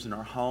spiritual leaders in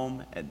our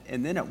home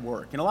and then at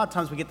work. And a lot of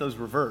times we get those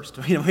reversed.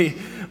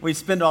 We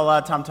spend a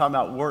lot of time talking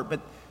about work, but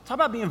talk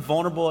about being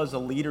vulnerable as a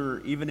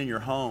leader, even in your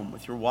home,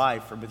 with your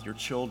wife or with your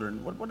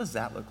children. What does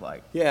that look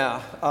like?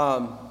 Yeah,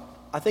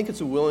 I think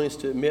it's a willingness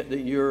to admit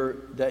that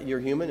you're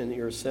human and that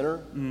you're a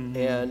sinner.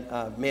 And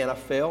I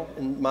fail,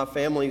 and my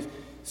family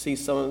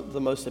sees some of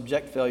the most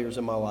abject failures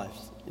in my life.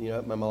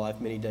 In my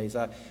life, many days.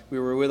 We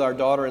were with our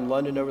daughter in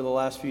London over the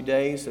last few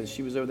days as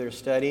she was over there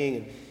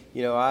studying,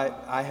 and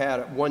I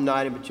had one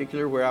night in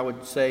particular where I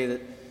would say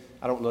that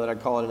I don't know that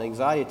I'd call it an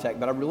anxiety attack,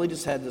 but I really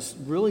just had this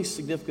really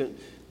significant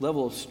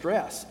level of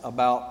stress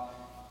about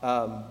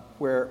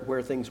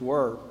where things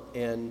were,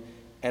 and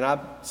I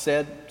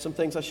said some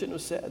things I shouldn't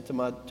have said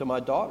to my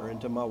daughter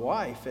and to my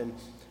wife,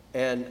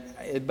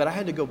 but I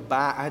had to go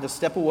back. I had to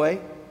step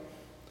away,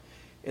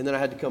 and then I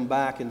had to come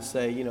back and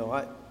say,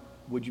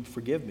 would you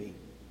forgive me?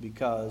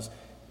 Because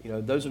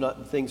those are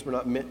not things were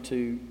not meant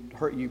to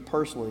hurt you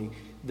personally.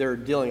 They're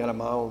dealing out of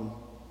my own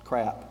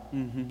crap.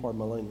 Pardon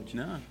my language.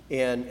 No.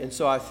 And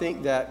so I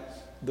think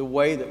that the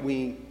way that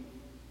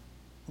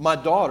my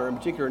daughter in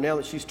particular, now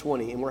that she's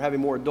 20 and we're having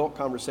more adult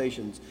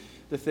conversations,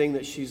 the thing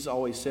that she's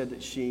always said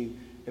that she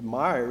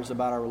admires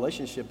about our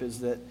relationship is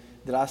that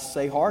I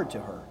say hard to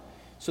her.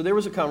 So there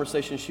was a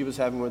conversation she was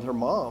having with her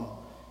mom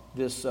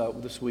this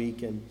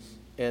week,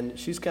 and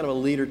she's kind of a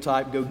leader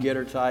type,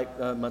 go-getter type,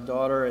 my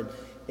daughter,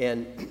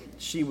 and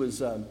she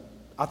was,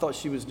 I thought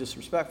she was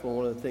disrespectful in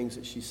one of the things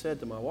that she said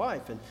to my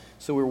wife. And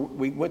so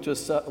we went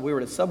to we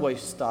were at a Subway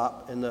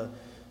stop,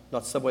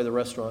 not Subway the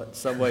restaurant,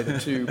 Subway the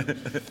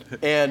tube.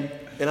 and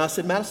I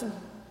said, Madison,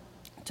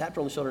 I tapped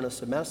her on the shoulder and I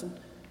said, Madison,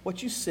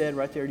 what you said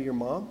right there to your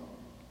mom,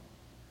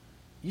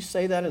 you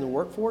say that in the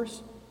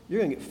workforce, you're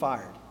going to get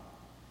fired.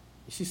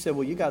 And she said,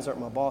 well, you guys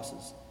aren't my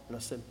bosses. And I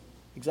said,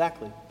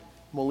 exactly.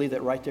 I'm going to leave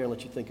that right there and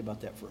let you think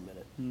about that for a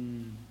minute.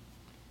 And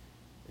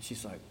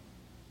she's like,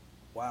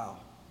 wow,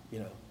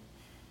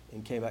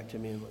 and came back to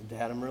me and,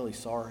 Dad, I'm really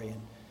sorry,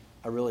 and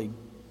I really,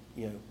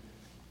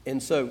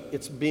 and so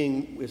it's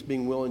being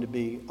willing to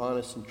be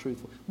honest and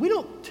truthful. We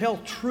don't tell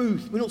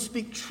truth. We don't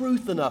speak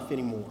truth enough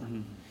anymore.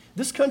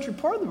 This country,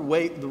 part of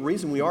the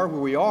reason we are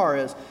where we are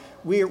is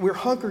we're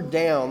hunkered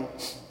down,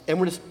 and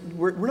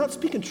we're not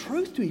speaking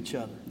truth to each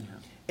other. Yeah.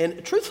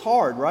 And truth's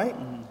hard, right?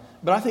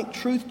 But I think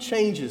truth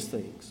changes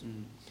things.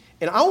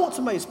 And I want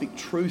somebody to speak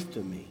truth to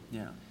me.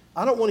 Yeah.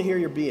 I don't want to hear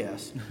your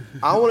BS.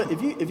 I want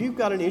to, if you've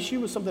got an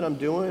issue with something I'm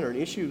doing or an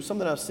issue with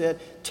something I've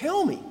said,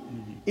 tell me.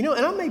 And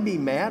I may be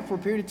mad for a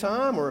period of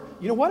time, or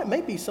you know what? It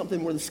may be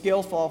something where the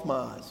scales fall off my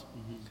eyes.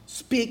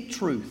 Speak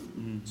truth.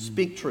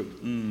 Speak truth.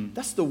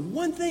 That's the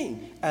one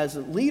thing as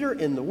a leader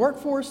in the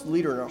workforce,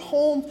 leader in our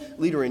home,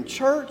 leader in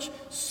church,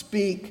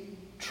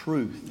 speak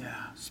truth. Yeah.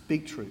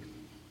 Speak truth.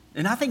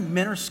 And I think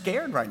men are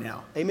scared right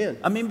now. Amen.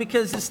 I mean,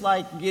 because it's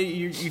like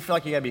you feel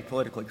like you got to be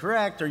politically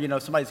correct, or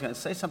somebody's going to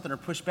say something or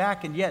push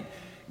back, and yet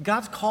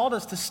God's called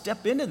us to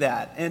step into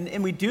that,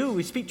 and we do.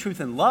 We speak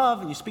truth in love,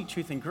 and you speak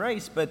truth in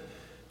grace, but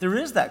there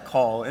is that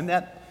call, and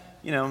that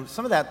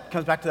some of that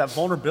comes back to that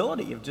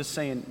vulnerability of just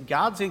saying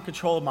God's in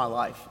control of my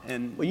life,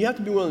 and well, you have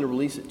to be willing to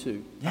release it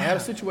too. Yeah. I had a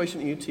situation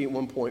at UT at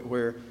one point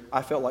where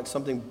I felt like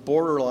something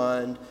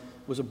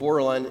was a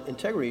borderline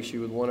integrity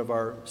issue with one of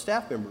our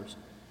staff members.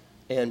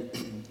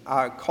 And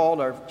I called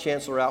our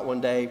chancellor out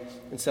one day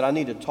and said, I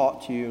need to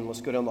talk to you, and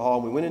let's go down the hall.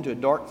 And we went into a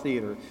dark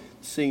theater,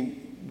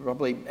 seeing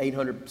probably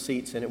 800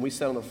 seats in it. We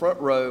sat on the front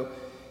row,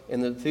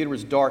 and the theater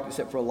was dark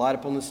except for a light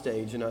up on the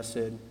stage. And I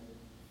said,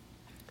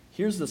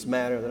 here's this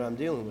matter that I'm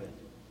dealing with.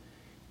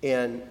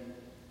 And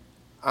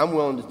I'm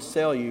willing to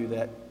tell you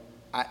that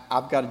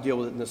I've got to deal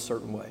with it in this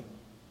certain way.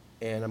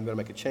 And I'm going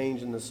to make a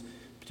change in this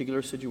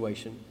particular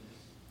situation.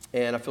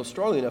 And I feel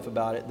strongly enough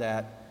about it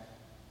that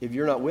if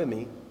you're not with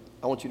me,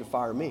 I want you to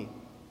fire me.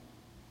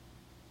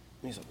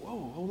 And he's like,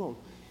 whoa, hold on.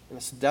 And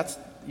I said,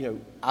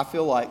 I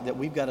feel like that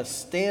we've got to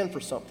stand for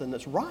something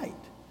that's right.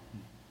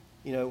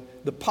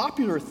 The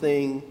popular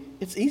thing,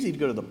 it's easy to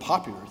go to the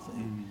popular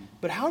thing.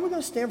 But how are we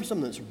going to stand for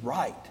something that's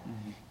right?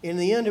 In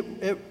the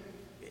end,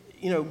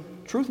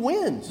 truth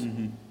wins.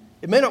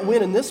 It may not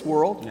win in this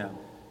world,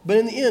 but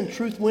in the end,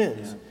 truth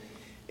wins.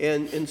 Yeah.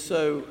 And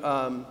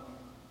so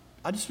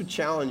I just would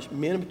challenge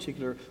men in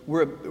particular.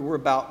 We're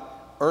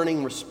about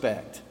earning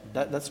respect.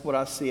 That's what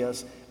I see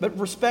us. But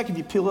respect, if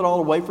you peel it all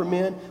away from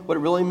men, what it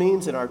really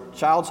means in our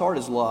child's heart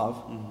is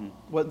love.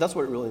 That's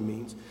what it really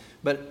means.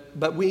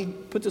 But we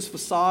put this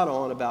facade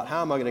on about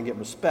how am I going to get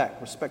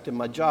respect in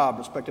my job,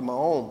 respect in my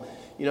home.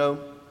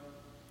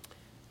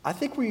 I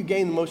think where you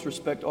gain the most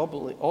respect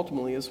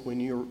ultimately is when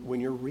you're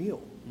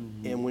real,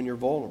 and when you're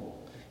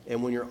vulnerable,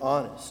 and when you're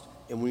honest,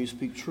 and when you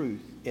speak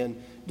truth.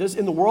 And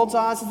in the world's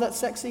eyes, is that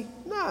sexy?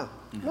 No,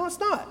 it's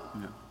not.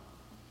 No.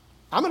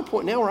 I'm at a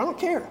point now where I don't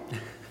care.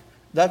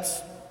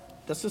 That's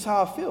just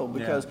how I feel,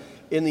 because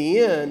in the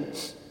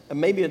end,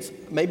 maybe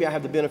I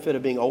have the benefit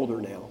of being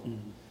older now,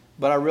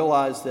 but I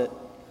realize that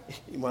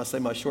when I say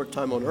my short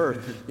time on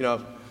earth, I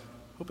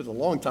hope it's a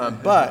long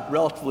time, but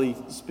relatively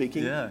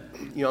speaking,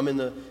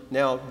 I'm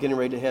now getting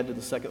ready to head to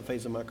the second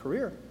phase of my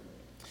career.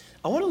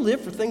 I want to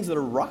live for things that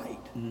are right.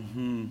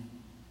 Do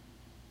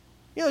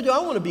I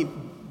want to be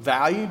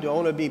valued? Do I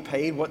want to be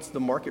paid what's the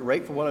market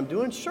rate for what I'm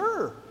doing?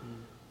 Sure.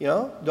 Do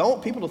I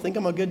want people to think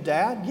I'm a good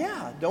dad?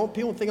 Yeah. Do I want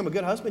people to think I'm a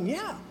good husband?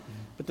 Yeah.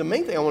 But the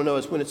main thing I want to know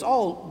is when it's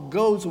all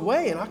goes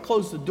away and I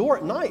close the door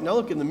at night and I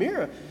look in the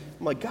mirror,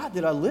 I'm like, God,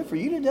 did I live for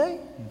you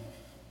today?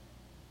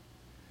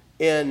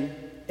 And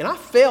I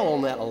fail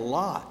on that a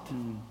lot.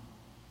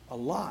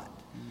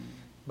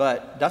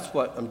 But that's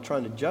what I'm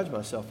trying to judge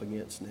myself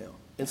against now.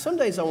 And some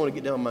days I want to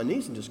get down on my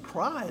knees and just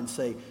cry and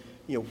say,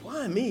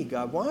 why me,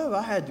 God? Why have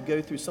I had to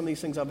go through some of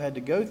these things I've had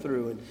to go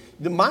through?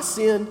 And my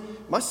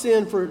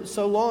sin for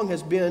so long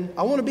has been,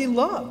 I want to be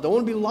loved. I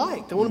want to be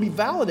liked. I want to be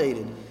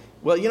validated.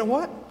 Well, you know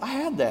what? I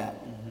had that.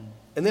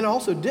 And then I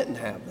also didn't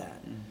have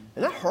that.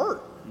 And that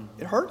hurt.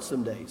 It hurt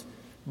some days.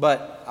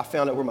 But I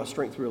found out where my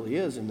strength really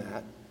is in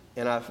that.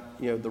 And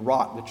the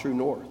rock, the true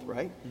north,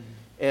 right?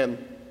 And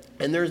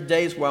there's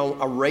days where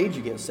I rage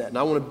against that. And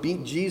I want to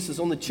beat Jesus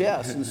on the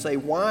chest and say,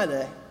 why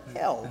the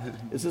hell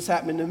is this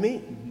happening to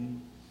me?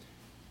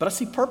 But I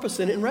see purpose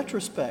in it in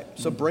retrospect.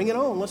 So bring it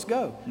on. Let's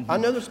go. I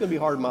know there's going to be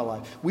hard in my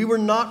life. We were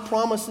not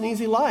promised an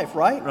easy life,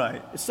 right?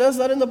 Right. It says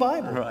that in the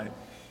Bible. Right.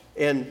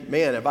 And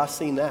man, have I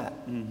seen that.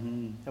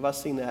 Have I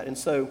seen that. And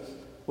so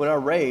when I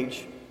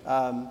rage,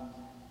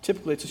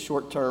 typically it's a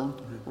short-term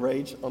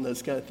rage on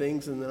those kind of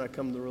things. And then I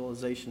come to the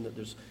realization that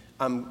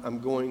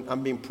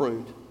I'm being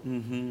pruned.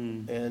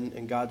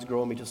 And God's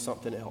growing me to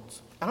something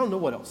else. I don't know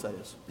what else that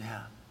is.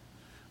 Yeah.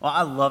 Well,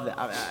 I love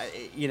that.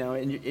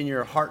 In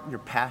your heart and your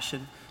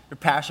passion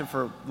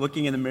for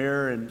looking in the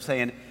mirror and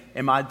saying,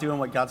 am I doing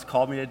what God's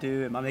called me to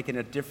do? Am I making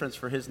a difference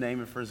for his name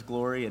and for his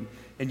glory? And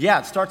yeah,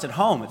 it starts at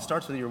home. It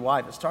starts with your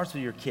wife. It starts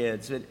with your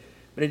kids.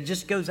 But it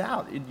just goes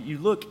out. You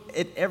look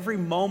at every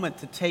moment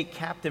to take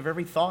captive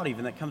every thought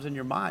even that comes in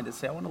your mind and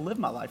say, I want to live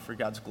my life for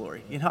God's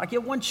glory. I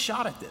get one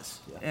shot at this.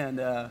 Yeah.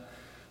 And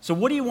so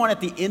what do you want at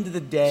the end of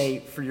the day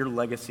for your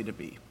legacy to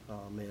be?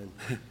 Oh, man.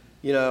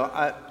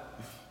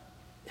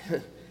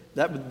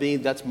 That would be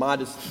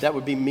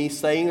me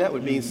saying that,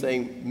 would be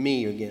saying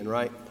me again,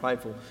 right?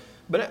 Prideful.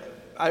 But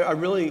I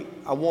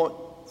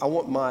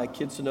want my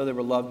kids to know they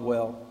were loved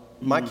well.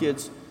 My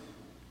kids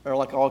are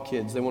like all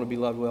kids. They want to be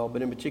loved well.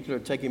 But in particular,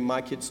 taking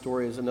my kid's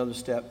story as another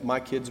step,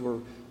 my kids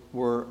were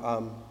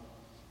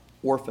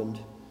orphaned.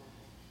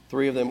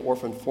 3 of them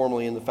orphaned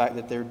formally in the fact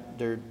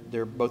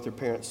that both their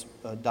parents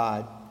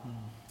died.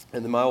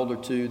 And then my older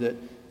 2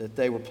 that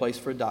they were placed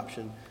for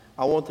adoption.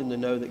 I want them to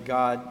know that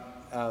God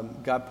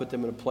put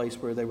them in a place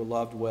where they were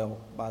loved well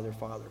by their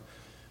father.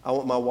 I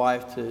want my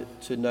wife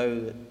to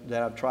know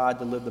that I've tried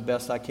to live the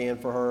best I can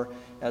for her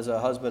as a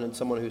husband and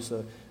someone who's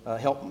a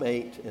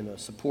helpmate and a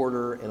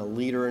supporter and a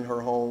leader in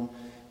her home,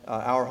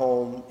 our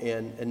home,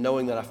 and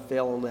knowing that I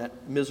fail on that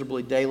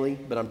miserably daily,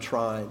 but I'm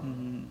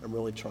trying. I'm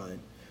really trying.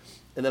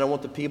 And then I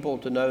want the people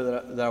to know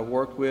that I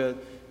work with,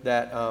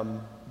 that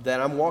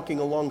I'm walking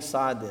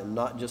alongside them,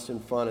 not just in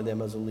front of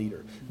them as a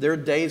leader. There are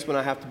days when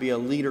I have to be a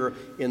leader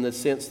in the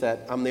sense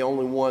that I'm the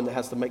only one that I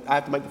have to make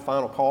the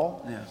final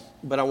call. Yeah.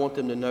 But I want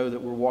them to know that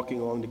we're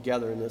walking along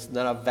together in this, and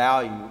that I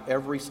value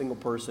every single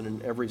person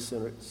in every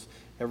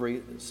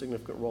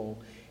significant role.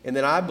 And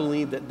then I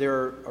believe that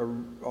there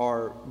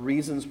are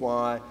reasons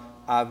why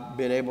I've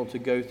been able to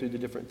go through the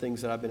different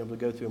things that I've been able to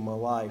go through in my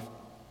life.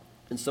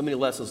 And so many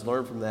lessons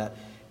learned from that.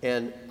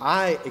 And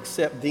I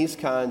accept these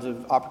kinds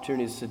of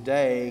opportunities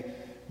today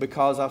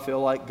because I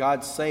feel like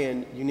God's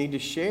saying you need to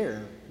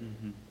share.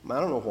 I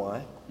don't know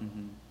why.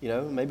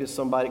 Maybe it's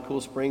somebody at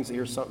Cool Springs that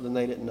hears something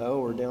they didn't know,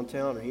 or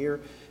downtown or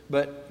here.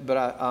 But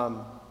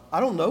I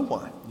don't know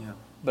why. Yeah.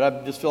 But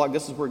I just feel like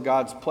this is where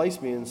God's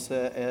placed me,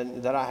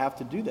 and that I have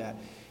to do that.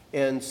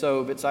 And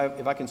so if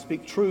I can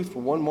speak truth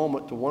for one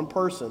moment to one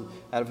person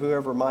out of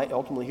whoever might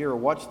ultimately hear or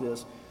watch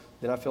this,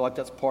 then I feel like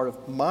that's part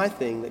of my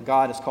thing that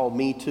God has called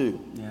me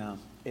to. Yeah.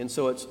 And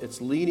so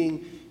it's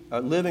living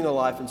a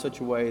life in such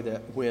a way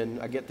that when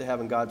I get to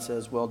heaven, God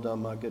says, well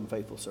done, my good and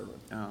faithful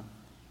servant. Oh,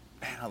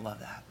 man, I love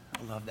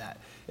that.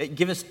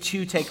 Give us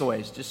 2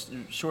 takeaways, just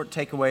short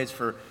takeaways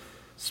for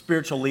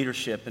spiritual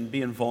leadership and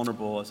being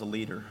vulnerable as a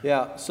leader.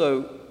 Yeah,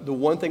 so the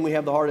one thing we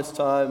have the hardest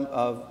time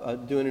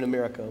of doing in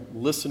America,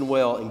 listen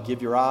well and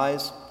give your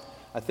eyes.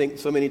 I think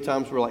so many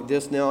times we're like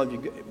this now.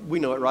 We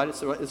know it, right? It's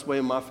this way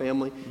in my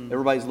family.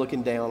 Everybody's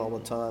looking down all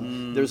the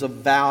time. There's a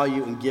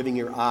value in giving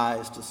your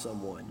eyes to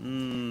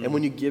someone. And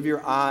when you give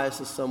your eyes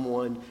to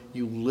someone,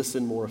 you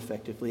listen more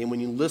effectively. And when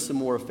you listen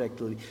more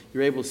effectively,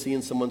 you're able to see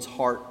in someone's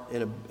heart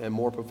in a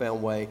more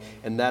profound way.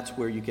 And that's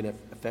where you can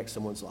affect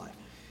someone's life.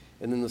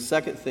 And then the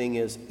second thing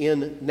is,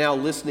 in now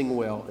listening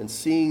well and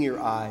seeing your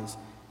eyes,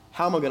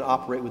 how am I going to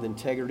operate with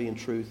integrity and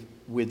truth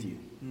with you?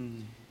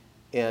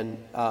 And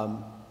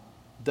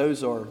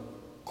those are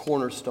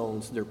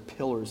cornerstones. They're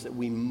pillars that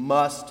we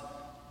must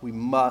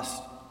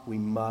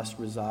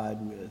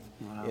reside with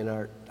in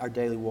our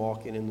daily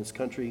walk and in this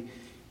country.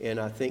 And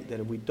I think that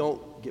if we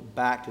don't get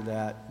back to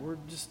that,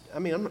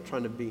 I'm not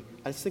trying to be,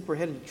 I just think we're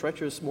headed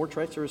to more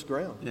treacherous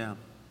ground.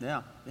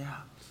 Yeah.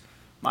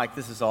 Mike,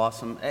 this is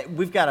awesome.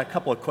 We've got a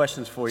couple of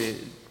questions for you.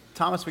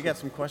 Thomas, we got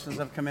some questions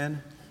that have come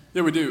in.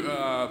 Yeah, we do.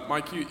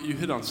 Mike, you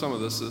hit on some of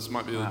this. This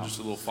might be just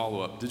a little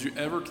follow-up. Did you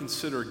ever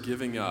consider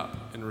giving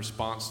up in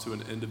response to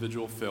an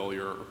individual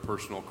failure or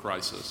personal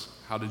crisis?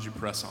 How did you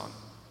press on?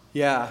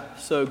 Yeah,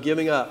 so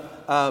giving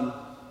up.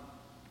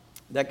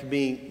 That could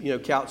be,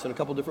 couched in a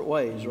couple different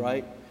ways,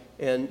 right?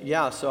 And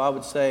so I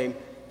would say,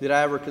 did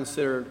I ever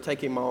consider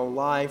taking my own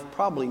life?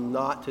 Probably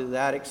not to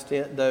that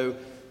extent, though.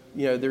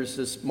 There's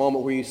this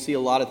moment where you see a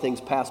lot of things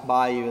pass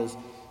by you.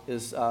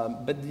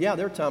 But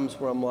there are times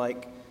where I'm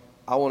like,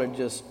 I want to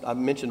just, I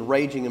mentioned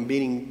raging and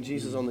beating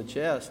Jesus on the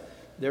chest.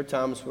 There are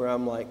times where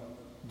I'm like,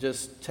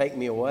 just take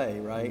me away,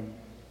 right?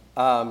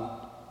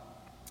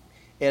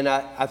 And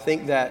I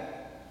think that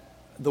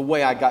the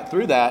way I got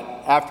through that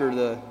after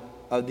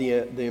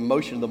the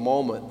emotion of the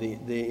moment,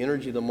 the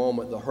energy of the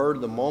moment, the hurt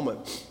of the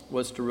moment,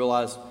 was to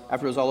realize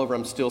after it was all over,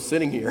 I'm still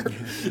sitting here.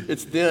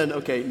 It's then,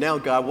 okay, now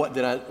God, what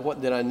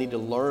did I need to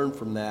learn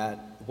from that?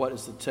 What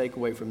is the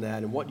takeaway from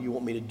that? And what do you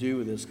want me to do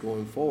with this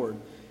going forward?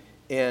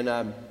 And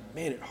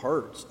man, it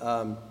hurts.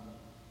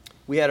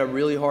 We had a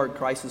really hard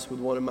crisis with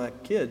one of my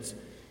kids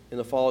in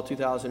the fall of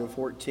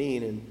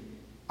 2014, and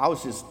I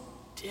was just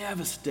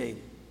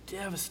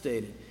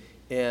devastated,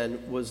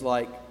 and was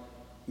like,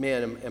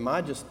 man, am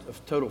I just a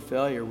total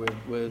failure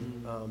with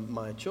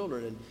my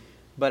children?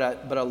 But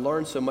I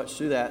learned so much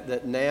through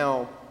that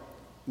now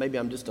maybe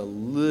I'm just a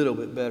little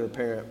bit better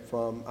parent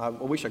from. I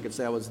wish I could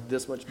say I was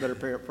this much better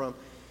parent from,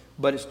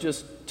 but it's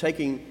just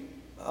taking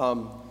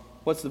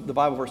what's the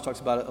Bible verse talks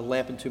about, a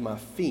lamp unto my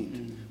feet.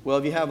 Mm-hmm. Well,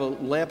 if you have a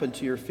lamp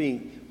unto your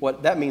feet,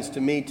 what that means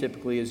to me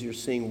typically is you're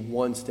seeing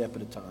one step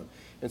at a time.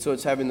 And so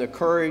it's having the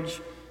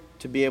courage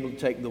to be able to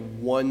take the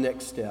one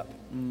next step,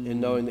 and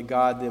knowing that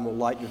God then will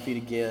light your feet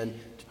again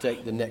to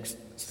take the next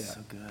step.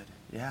 So good.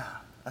 Yeah.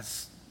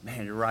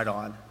 Man, you're right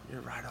on.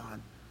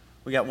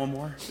 We got one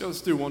more? Yeah,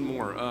 let's do one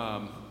more.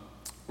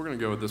 We're going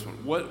to go with this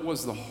one. What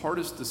was the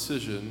hardest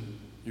decision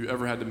you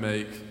ever had to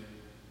make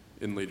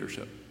in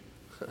leadership?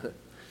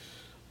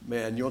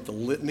 Man, you want the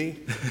litany?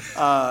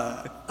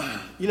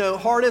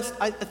 Hardest,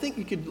 I think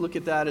you could look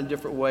at that in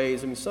different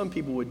ways. I mean, some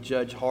people would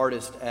judge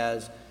hardest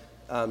as,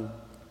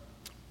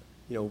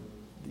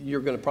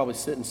 you're going to probably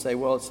sit and say,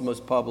 well, it's the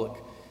most public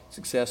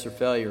success or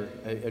failure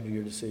of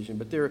your decision.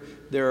 But there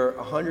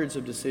are hundreds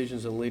of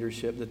decisions in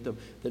leadership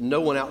that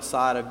no one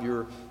outside of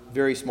your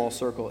very small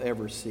circle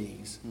ever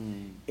sees.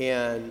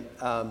 And,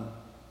 and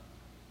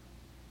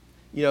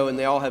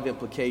they all have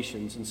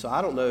implications. And so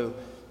I don't know,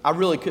 I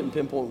really couldn't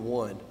pinpoint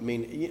one. I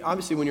mean,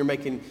 obviously when you're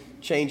making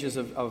changes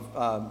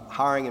of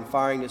hiring and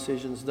firing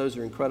decisions, those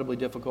are incredibly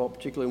difficult,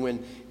 particularly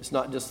when it's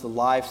not just the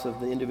lives of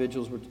the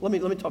individuals. Let me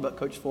talk about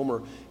Coach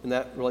Fulmer and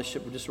that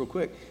relationship just real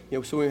quick.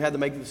 So when we had to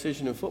make the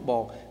decision in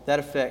football, that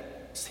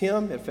affects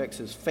him, it affects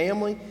his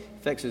family, it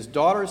affects his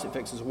daughters, it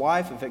affects his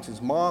wife, it affects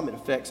his mom, it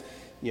affects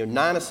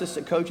 9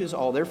 assistant coaches,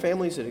 all their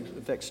families. It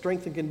affects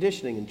strength and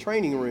conditioning and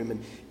training room,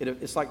 and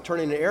it's like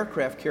turning an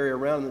aircraft carrier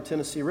around in the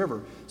Tennessee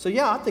River. So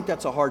yeah, I think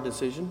that's a hard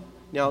decision.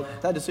 Now,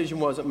 that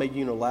decision wasn't made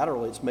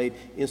unilaterally, it's made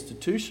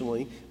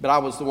institutionally, but I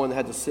was the one that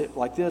had to sit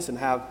like this and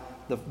have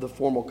the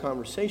formal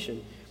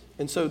conversation.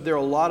 And so there are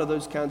a lot of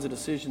those kinds of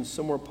decisions,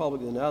 some more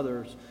public than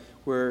others,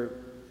 where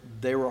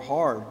they were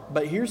hard.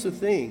 But here's the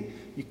thing,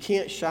 you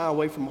can't shy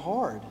away from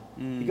hard.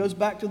 It goes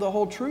back to the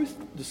whole truth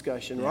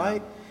discussion,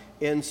 right?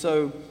 And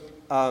so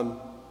I'm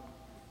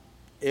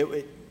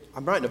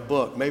writing a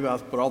book. Maybe I'll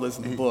put all this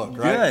in the book,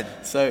 right?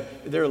 Good. So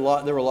there were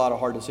a lot of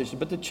hard decisions.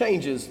 But the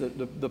changes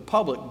that the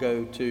public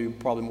go to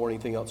probably more than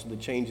anything else are the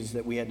changes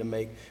that we had to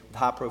make with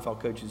high-profile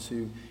coaches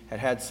who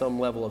had some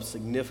level of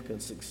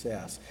significant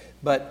success.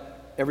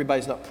 But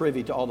everybody's not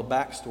privy to all the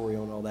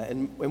backstory on all that,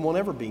 and won't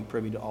ever be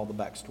privy to all the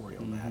backstory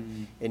on that.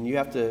 And you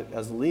have to,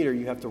 as a leader,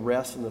 you have to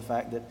rest in the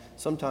fact that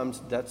sometimes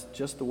that's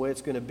just the way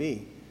it's going to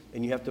be,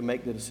 and you have to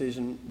make the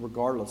decision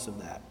regardless of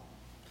that.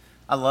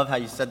 I love how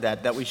you said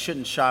that we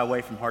shouldn't shy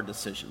away from hard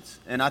decisions.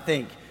 And I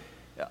think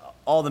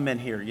all the men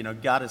here,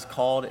 God has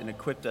called and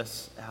equipped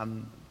us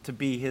to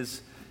be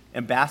his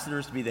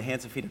ambassadors, to be the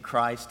hands and feet of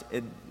Christ.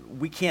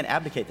 We can't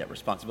abdicate that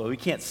responsibility. We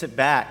can't sit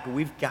back, but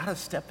we've got to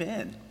step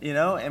in,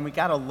 and we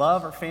got to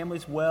love our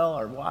families well,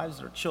 our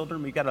wives, our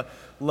children. We've got to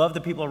love the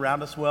people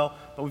around us well,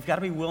 but we've got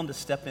to be willing to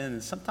step in,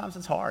 and sometimes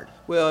it's hard.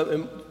 Well,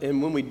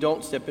 and when we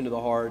don't step into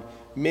the hard,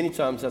 many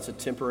times that's a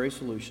temporary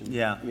solution.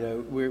 Yeah.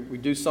 We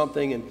do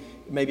something and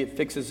maybe it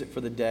fixes it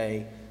for the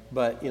day,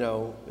 but,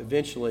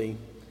 eventually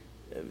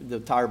the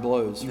tire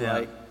blows,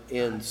 right?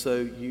 And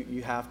so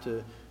you have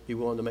to be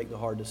willing to make the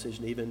hard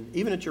decision,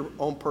 even at your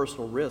own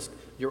personal risk,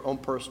 your own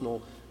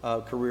personal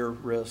career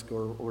risk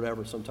or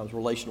whatever, sometimes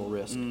relational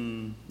risk.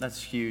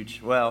 That's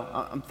huge. Well,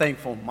 I'm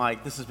thankful,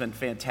 Mike. This has been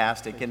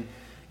fantastic. And,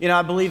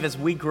 I believe as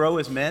we grow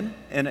as men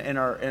in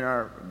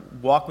our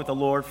walk with the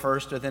Lord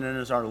first, and then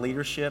as our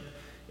leadership,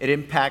 it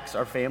impacts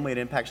our family, it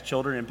impacts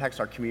children, it impacts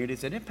our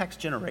communities, it impacts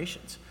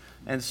generations.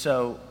 And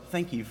so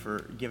thank you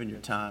for giving your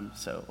time.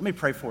 So let me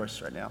pray for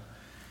us right now.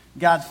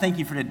 God, thank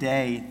you for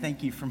today.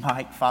 Thank you for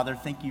Mike, Father.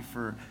 Thank you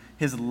for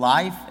his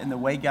life and the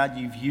way, God,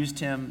 you've used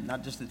him,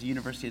 not just at the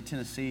University of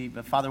Tennessee,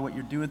 but Father, what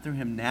you're doing through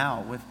him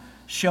now with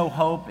Show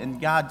Hope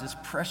and God,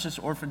 just precious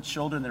orphan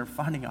children that are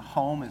finding a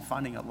home and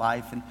finding a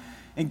life.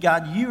 And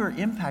God, you are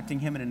impacting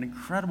him in an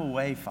incredible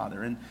way,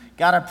 Father. And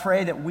God, I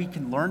pray that we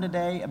can learn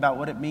today about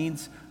what it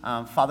means,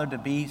 Father, to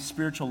be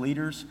spiritual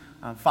leaders.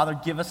 Father,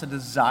 give us a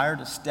desire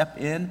to step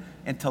in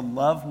and to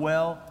love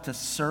well, to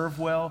serve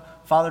well.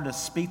 Father, to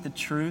speak the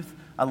truth.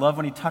 I love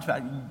when he talked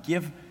about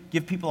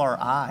Give people our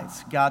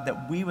eyes, God,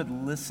 that we would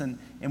listen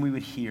and we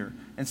would hear.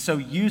 And so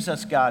use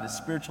us, God, as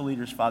spiritual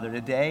leaders, Father,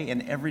 today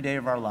and every day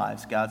of our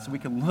lives, God, so we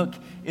can look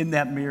in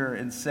that mirror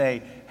and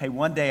say, hey,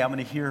 one day I'm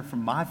going to hear from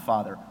my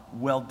Father,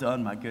 well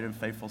done, my good and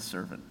faithful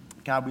servant.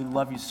 God, we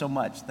love you so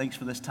much. Thanks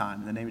for this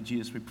time. In the name of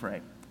Jesus, we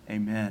pray.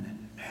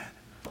 Amen. Amen.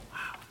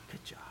 Wow,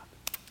 good job.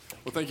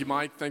 Well, thank you,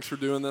 Mike. Thanks for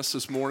doing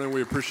this morning.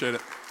 We appreciate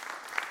it.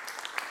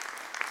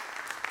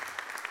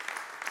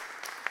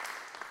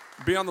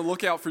 Be on the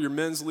lookout for your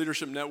Men's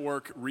Leadership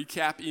Network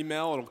recap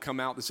email. It'll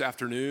come out this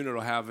afternoon. It'll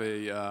have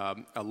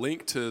a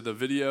link to the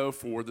video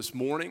for this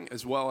morning,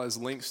 as well as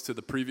links to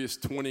the previous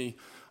 20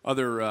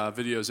 other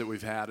videos that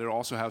we've had. It'll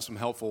also have some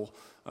helpful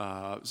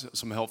notes and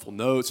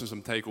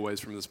some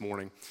takeaways from this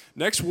morning.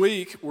 Next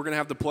week, we're going to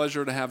have the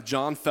pleasure to have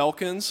John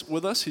Felkins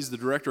with us. He's the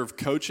director of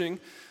coaching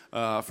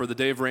for the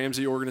Dave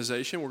Ramsey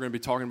organization. We're going to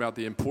be talking about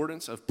the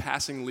importance of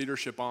passing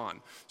leadership on.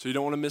 So you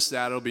don't want to miss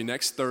that. It'll be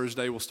next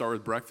Thursday. We'll start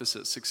with breakfast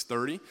at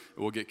 6:30, and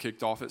we'll get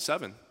kicked off at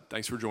 7.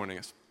 Thanks for joining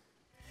us.